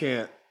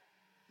can't.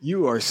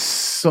 You are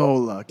so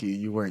lucky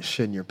you weren't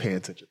shitting your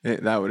pants at your.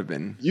 That would have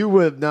been. You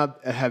would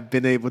not have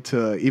been able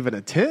to even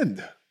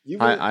attend.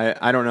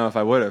 I don't know if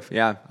I would have.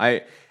 Yeah,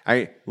 I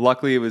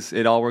luckily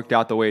it all worked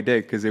out the way it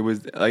did because it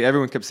was like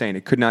everyone kept saying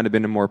it could not have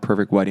been a more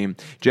perfect wedding.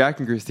 Jack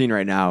and Christine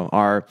right now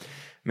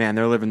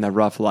they're living the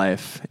rough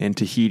life in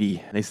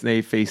Tahiti.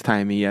 They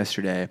FaceTimed me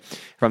yesterday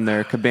from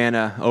their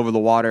cabana over the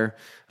water.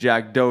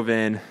 Jack dove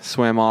in,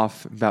 swam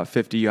off about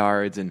 50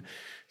 yards and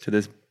to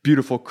this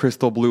beautiful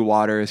crystal blue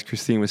water as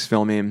Christine was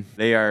filming.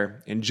 They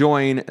are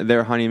enjoying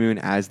their honeymoon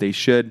as they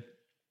should.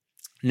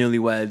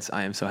 Newlyweds,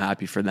 I am so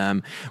happy for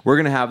them. We're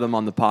going to have them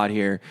on the pod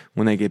here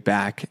when they get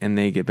back and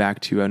they get back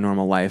to a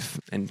normal life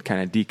and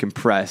kind of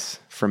decompress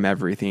from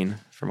everything,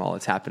 from all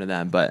that's happened to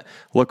them. But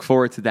look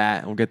forward to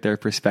that. We'll get their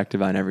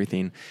perspective on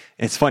everything.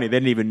 It's funny. They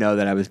didn't even know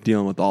that I was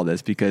dealing with all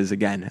this because,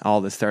 again,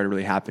 all this started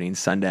really happening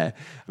Sunday.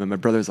 And my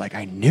brother's like,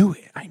 I knew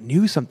it. I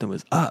knew something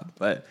was up,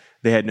 but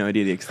they had no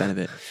idea the extent of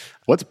it.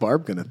 What's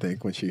Barb going to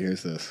think when she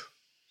hears this?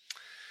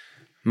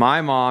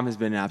 My mom has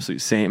been an absolute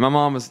saint. My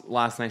mom was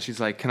last night. She's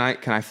like, "Can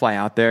I fly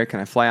out there?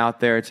 Can I fly out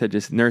there to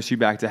just nurse you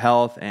back to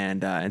health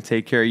and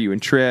take care of you and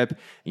Trip?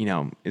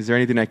 Is there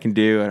anything I can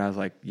do?" And I was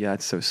like, "Yeah,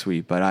 that's so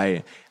sweet, but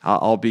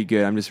I'll be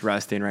good. I'm just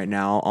resting right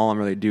now. All I'm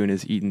really doing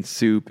is eating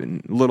soup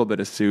and a little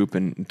bit of soup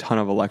and a ton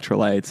of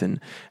electrolytes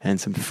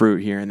and some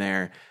fruit here and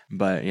there.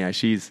 But yeah,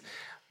 she's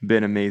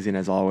been amazing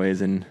as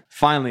always. And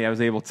finally, I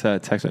was able to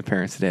text my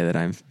parents today that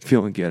I'm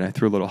feeling good. I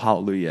threw a little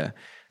hallelujah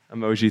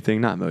emoji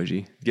thing, not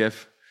emoji,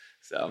 GIF."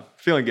 So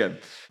feeling good.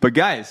 But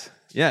guys,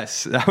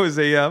 yes, that was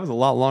a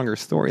lot longer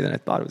story than I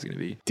thought it was going to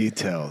be.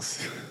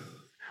 Details.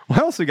 What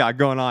else we got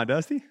going on,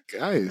 Dusty?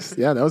 Guys,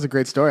 yeah, that was a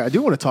great story. I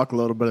do want to talk a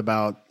little bit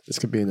about, this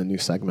could be in the new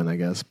segment, I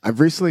guess. I've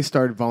recently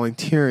started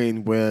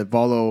volunteering with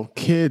Volo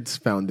Kids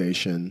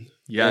Foundation.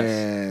 Yes.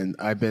 And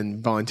I've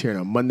been volunteering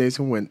on Mondays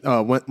and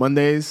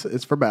Mondays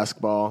is for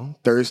basketball.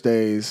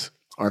 Thursdays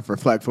are for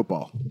flag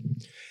football.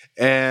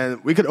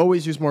 And we could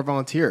always use more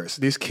volunteers.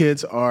 These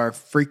kids are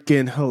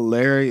freaking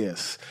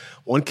hilarious.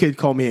 One kid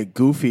called me a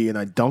goofy, and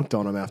I dunked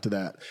on him after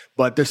that.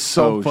 But they're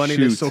so funny.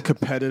 Shoot. They're so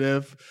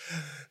competitive.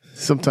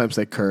 Sometimes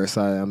they curse.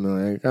 I'm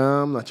like,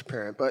 I'm not your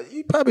parent, but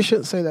you probably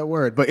shouldn't say that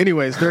word. But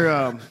anyways,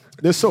 they're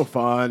so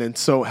fun and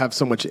have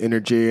so much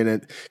energy, and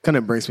it kind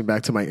of brings me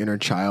back to my inner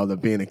child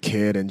of being a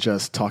kid and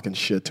just talking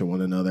shit to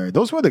one another.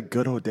 Those were the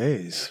good old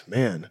days,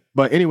 man.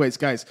 But anyways,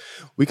 guys,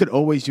 we could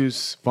always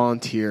use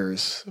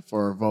volunteers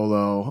for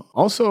Volo.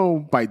 Also,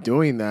 by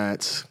doing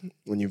that,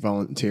 when you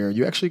volunteer,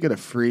 you actually get a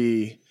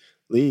free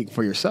league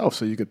for yourself,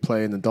 so you could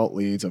play in adult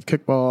leagues of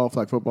kickball,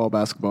 flag football,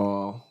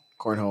 basketball,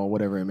 cornhole,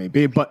 whatever it may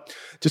be. But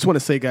just want to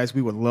say, guys,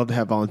 we would love to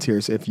have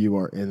volunteers if you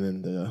are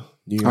in the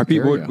New York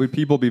area. Would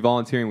people be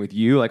volunteering with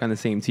you, like on the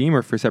same team,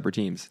 or for separate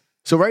teams?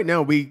 So right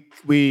now,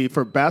 we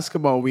for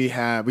basketball, we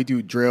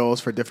do drills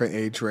for different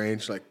age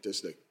range, like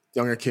just the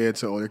younger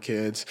kids or older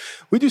kids.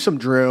 We do some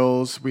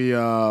drills. We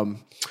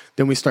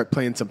then we start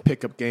playing some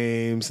pickup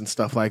games and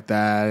stuff like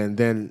that. And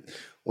then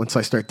once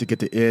I start to get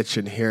the itch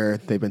and hear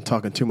they've been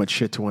talking too much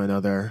shit to one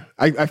another,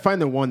 I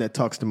find the one that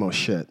talks the most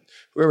shit.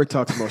 Whoever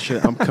talks the most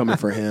shit, I'm coming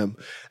for him.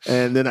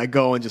 And then I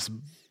go and just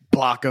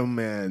block them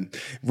and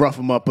rough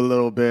them up a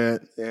little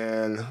bit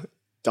and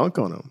dunk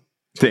on them.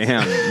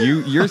 Damn,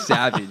 you're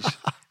savage.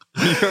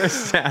 You're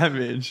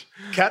savage.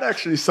 Kat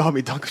actually saw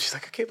me dunk. She's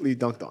like, I can't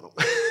believe you dunked on him.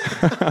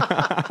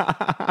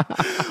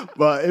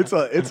 But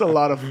it's a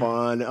lot of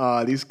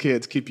fun. These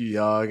kids keep you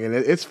young, and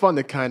it's fun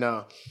to kind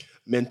of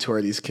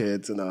mentor these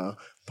kids in a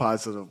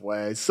positive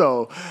way.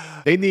 So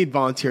they need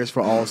volunteers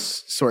for all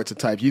sorts of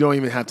types. You don't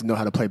even have to know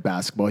how to play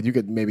basketball. You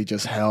could maybe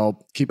just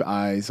help keep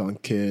eyes on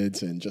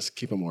kids and just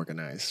keep them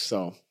organized.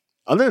 So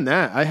other than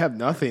that, I have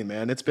nothing,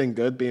 man. It's been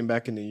good being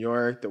back in New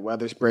York. The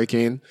weather's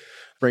breaking.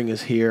 Spring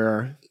is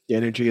here. The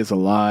energy is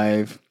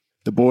alive.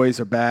 The boys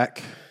are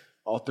back.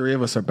 All three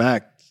of us are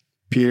back.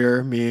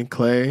 Peter, me, and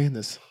Clay in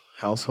this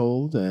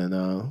household.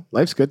 And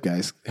life's good,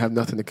 guys. Have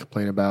nothing to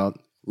complain about.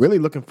 Really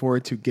looking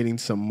forward to getting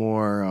some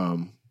more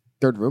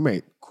third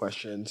roommate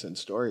questions and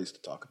stories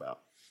to talk about.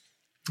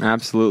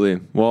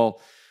 Absolutely. Well,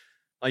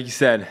 like you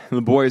said,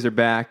 the boys are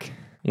back.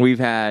 We've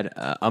had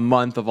a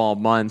month of all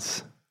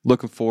months.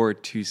 Looking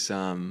forward to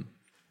some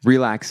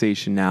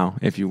relaxation now,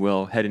 if you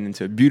will, heading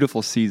into a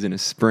beautiful season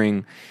of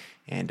spring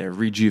and a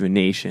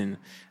rejuvenation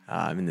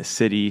in the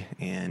city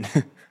and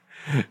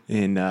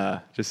in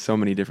just so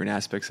many different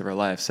aspects of our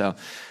life. So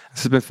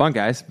this has been fun,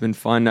 guys. It's been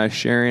fun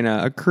sharing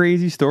a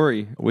crazy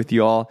story with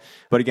you all.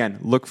 But again,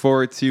 look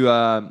forward to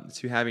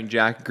having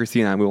Jack and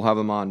Christina. We will have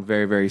them on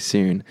very, very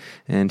soon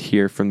and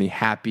hear from the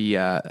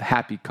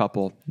happy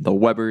couple, the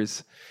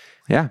Webbers.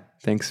 Yeah,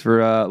 thanks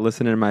for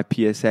listening to my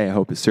PSA. I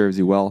hope it serves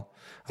you well.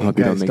 I hope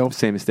you don't make the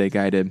same mistake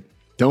I did.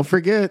 Don't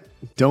forget,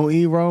 don't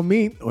eat raw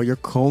meat or your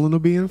colon will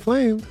be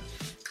inflamed.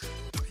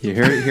 You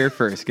heard it here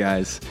first,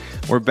 guys.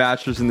 We're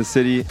Bachelors in the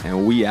City,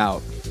 and we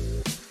out.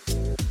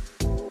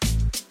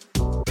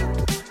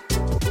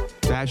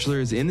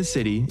 Bachelors in the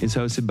City is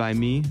hosted by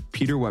me,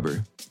 Peter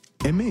Weber.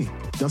 And me,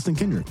 Dustin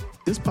Kendrick.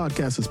 This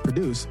podcast is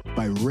produced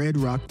by Red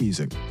Rock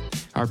Music.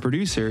 Our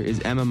producer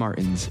is Emma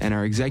Martins, and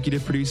our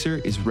executive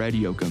producer is Red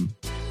Yoakum.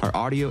 Our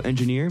audio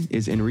engineer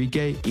is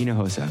Enrique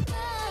Hinojosa.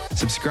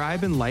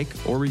 Subscribe and like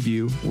or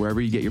review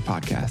wherever you get your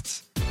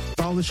podcasts.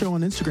 Follow the show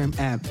on Instagram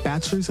at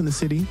Bachelors in the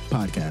City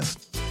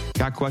Podcast.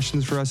 Got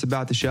questions for us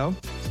about the show,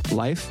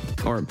 life,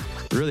 or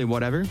really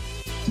whatever?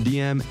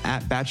 DM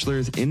at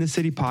Bachelors in the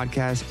City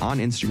Podcast on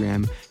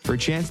Instagram for a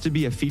chance to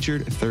be a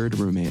featured third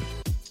roommate.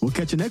 We'll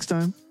catch you next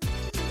time.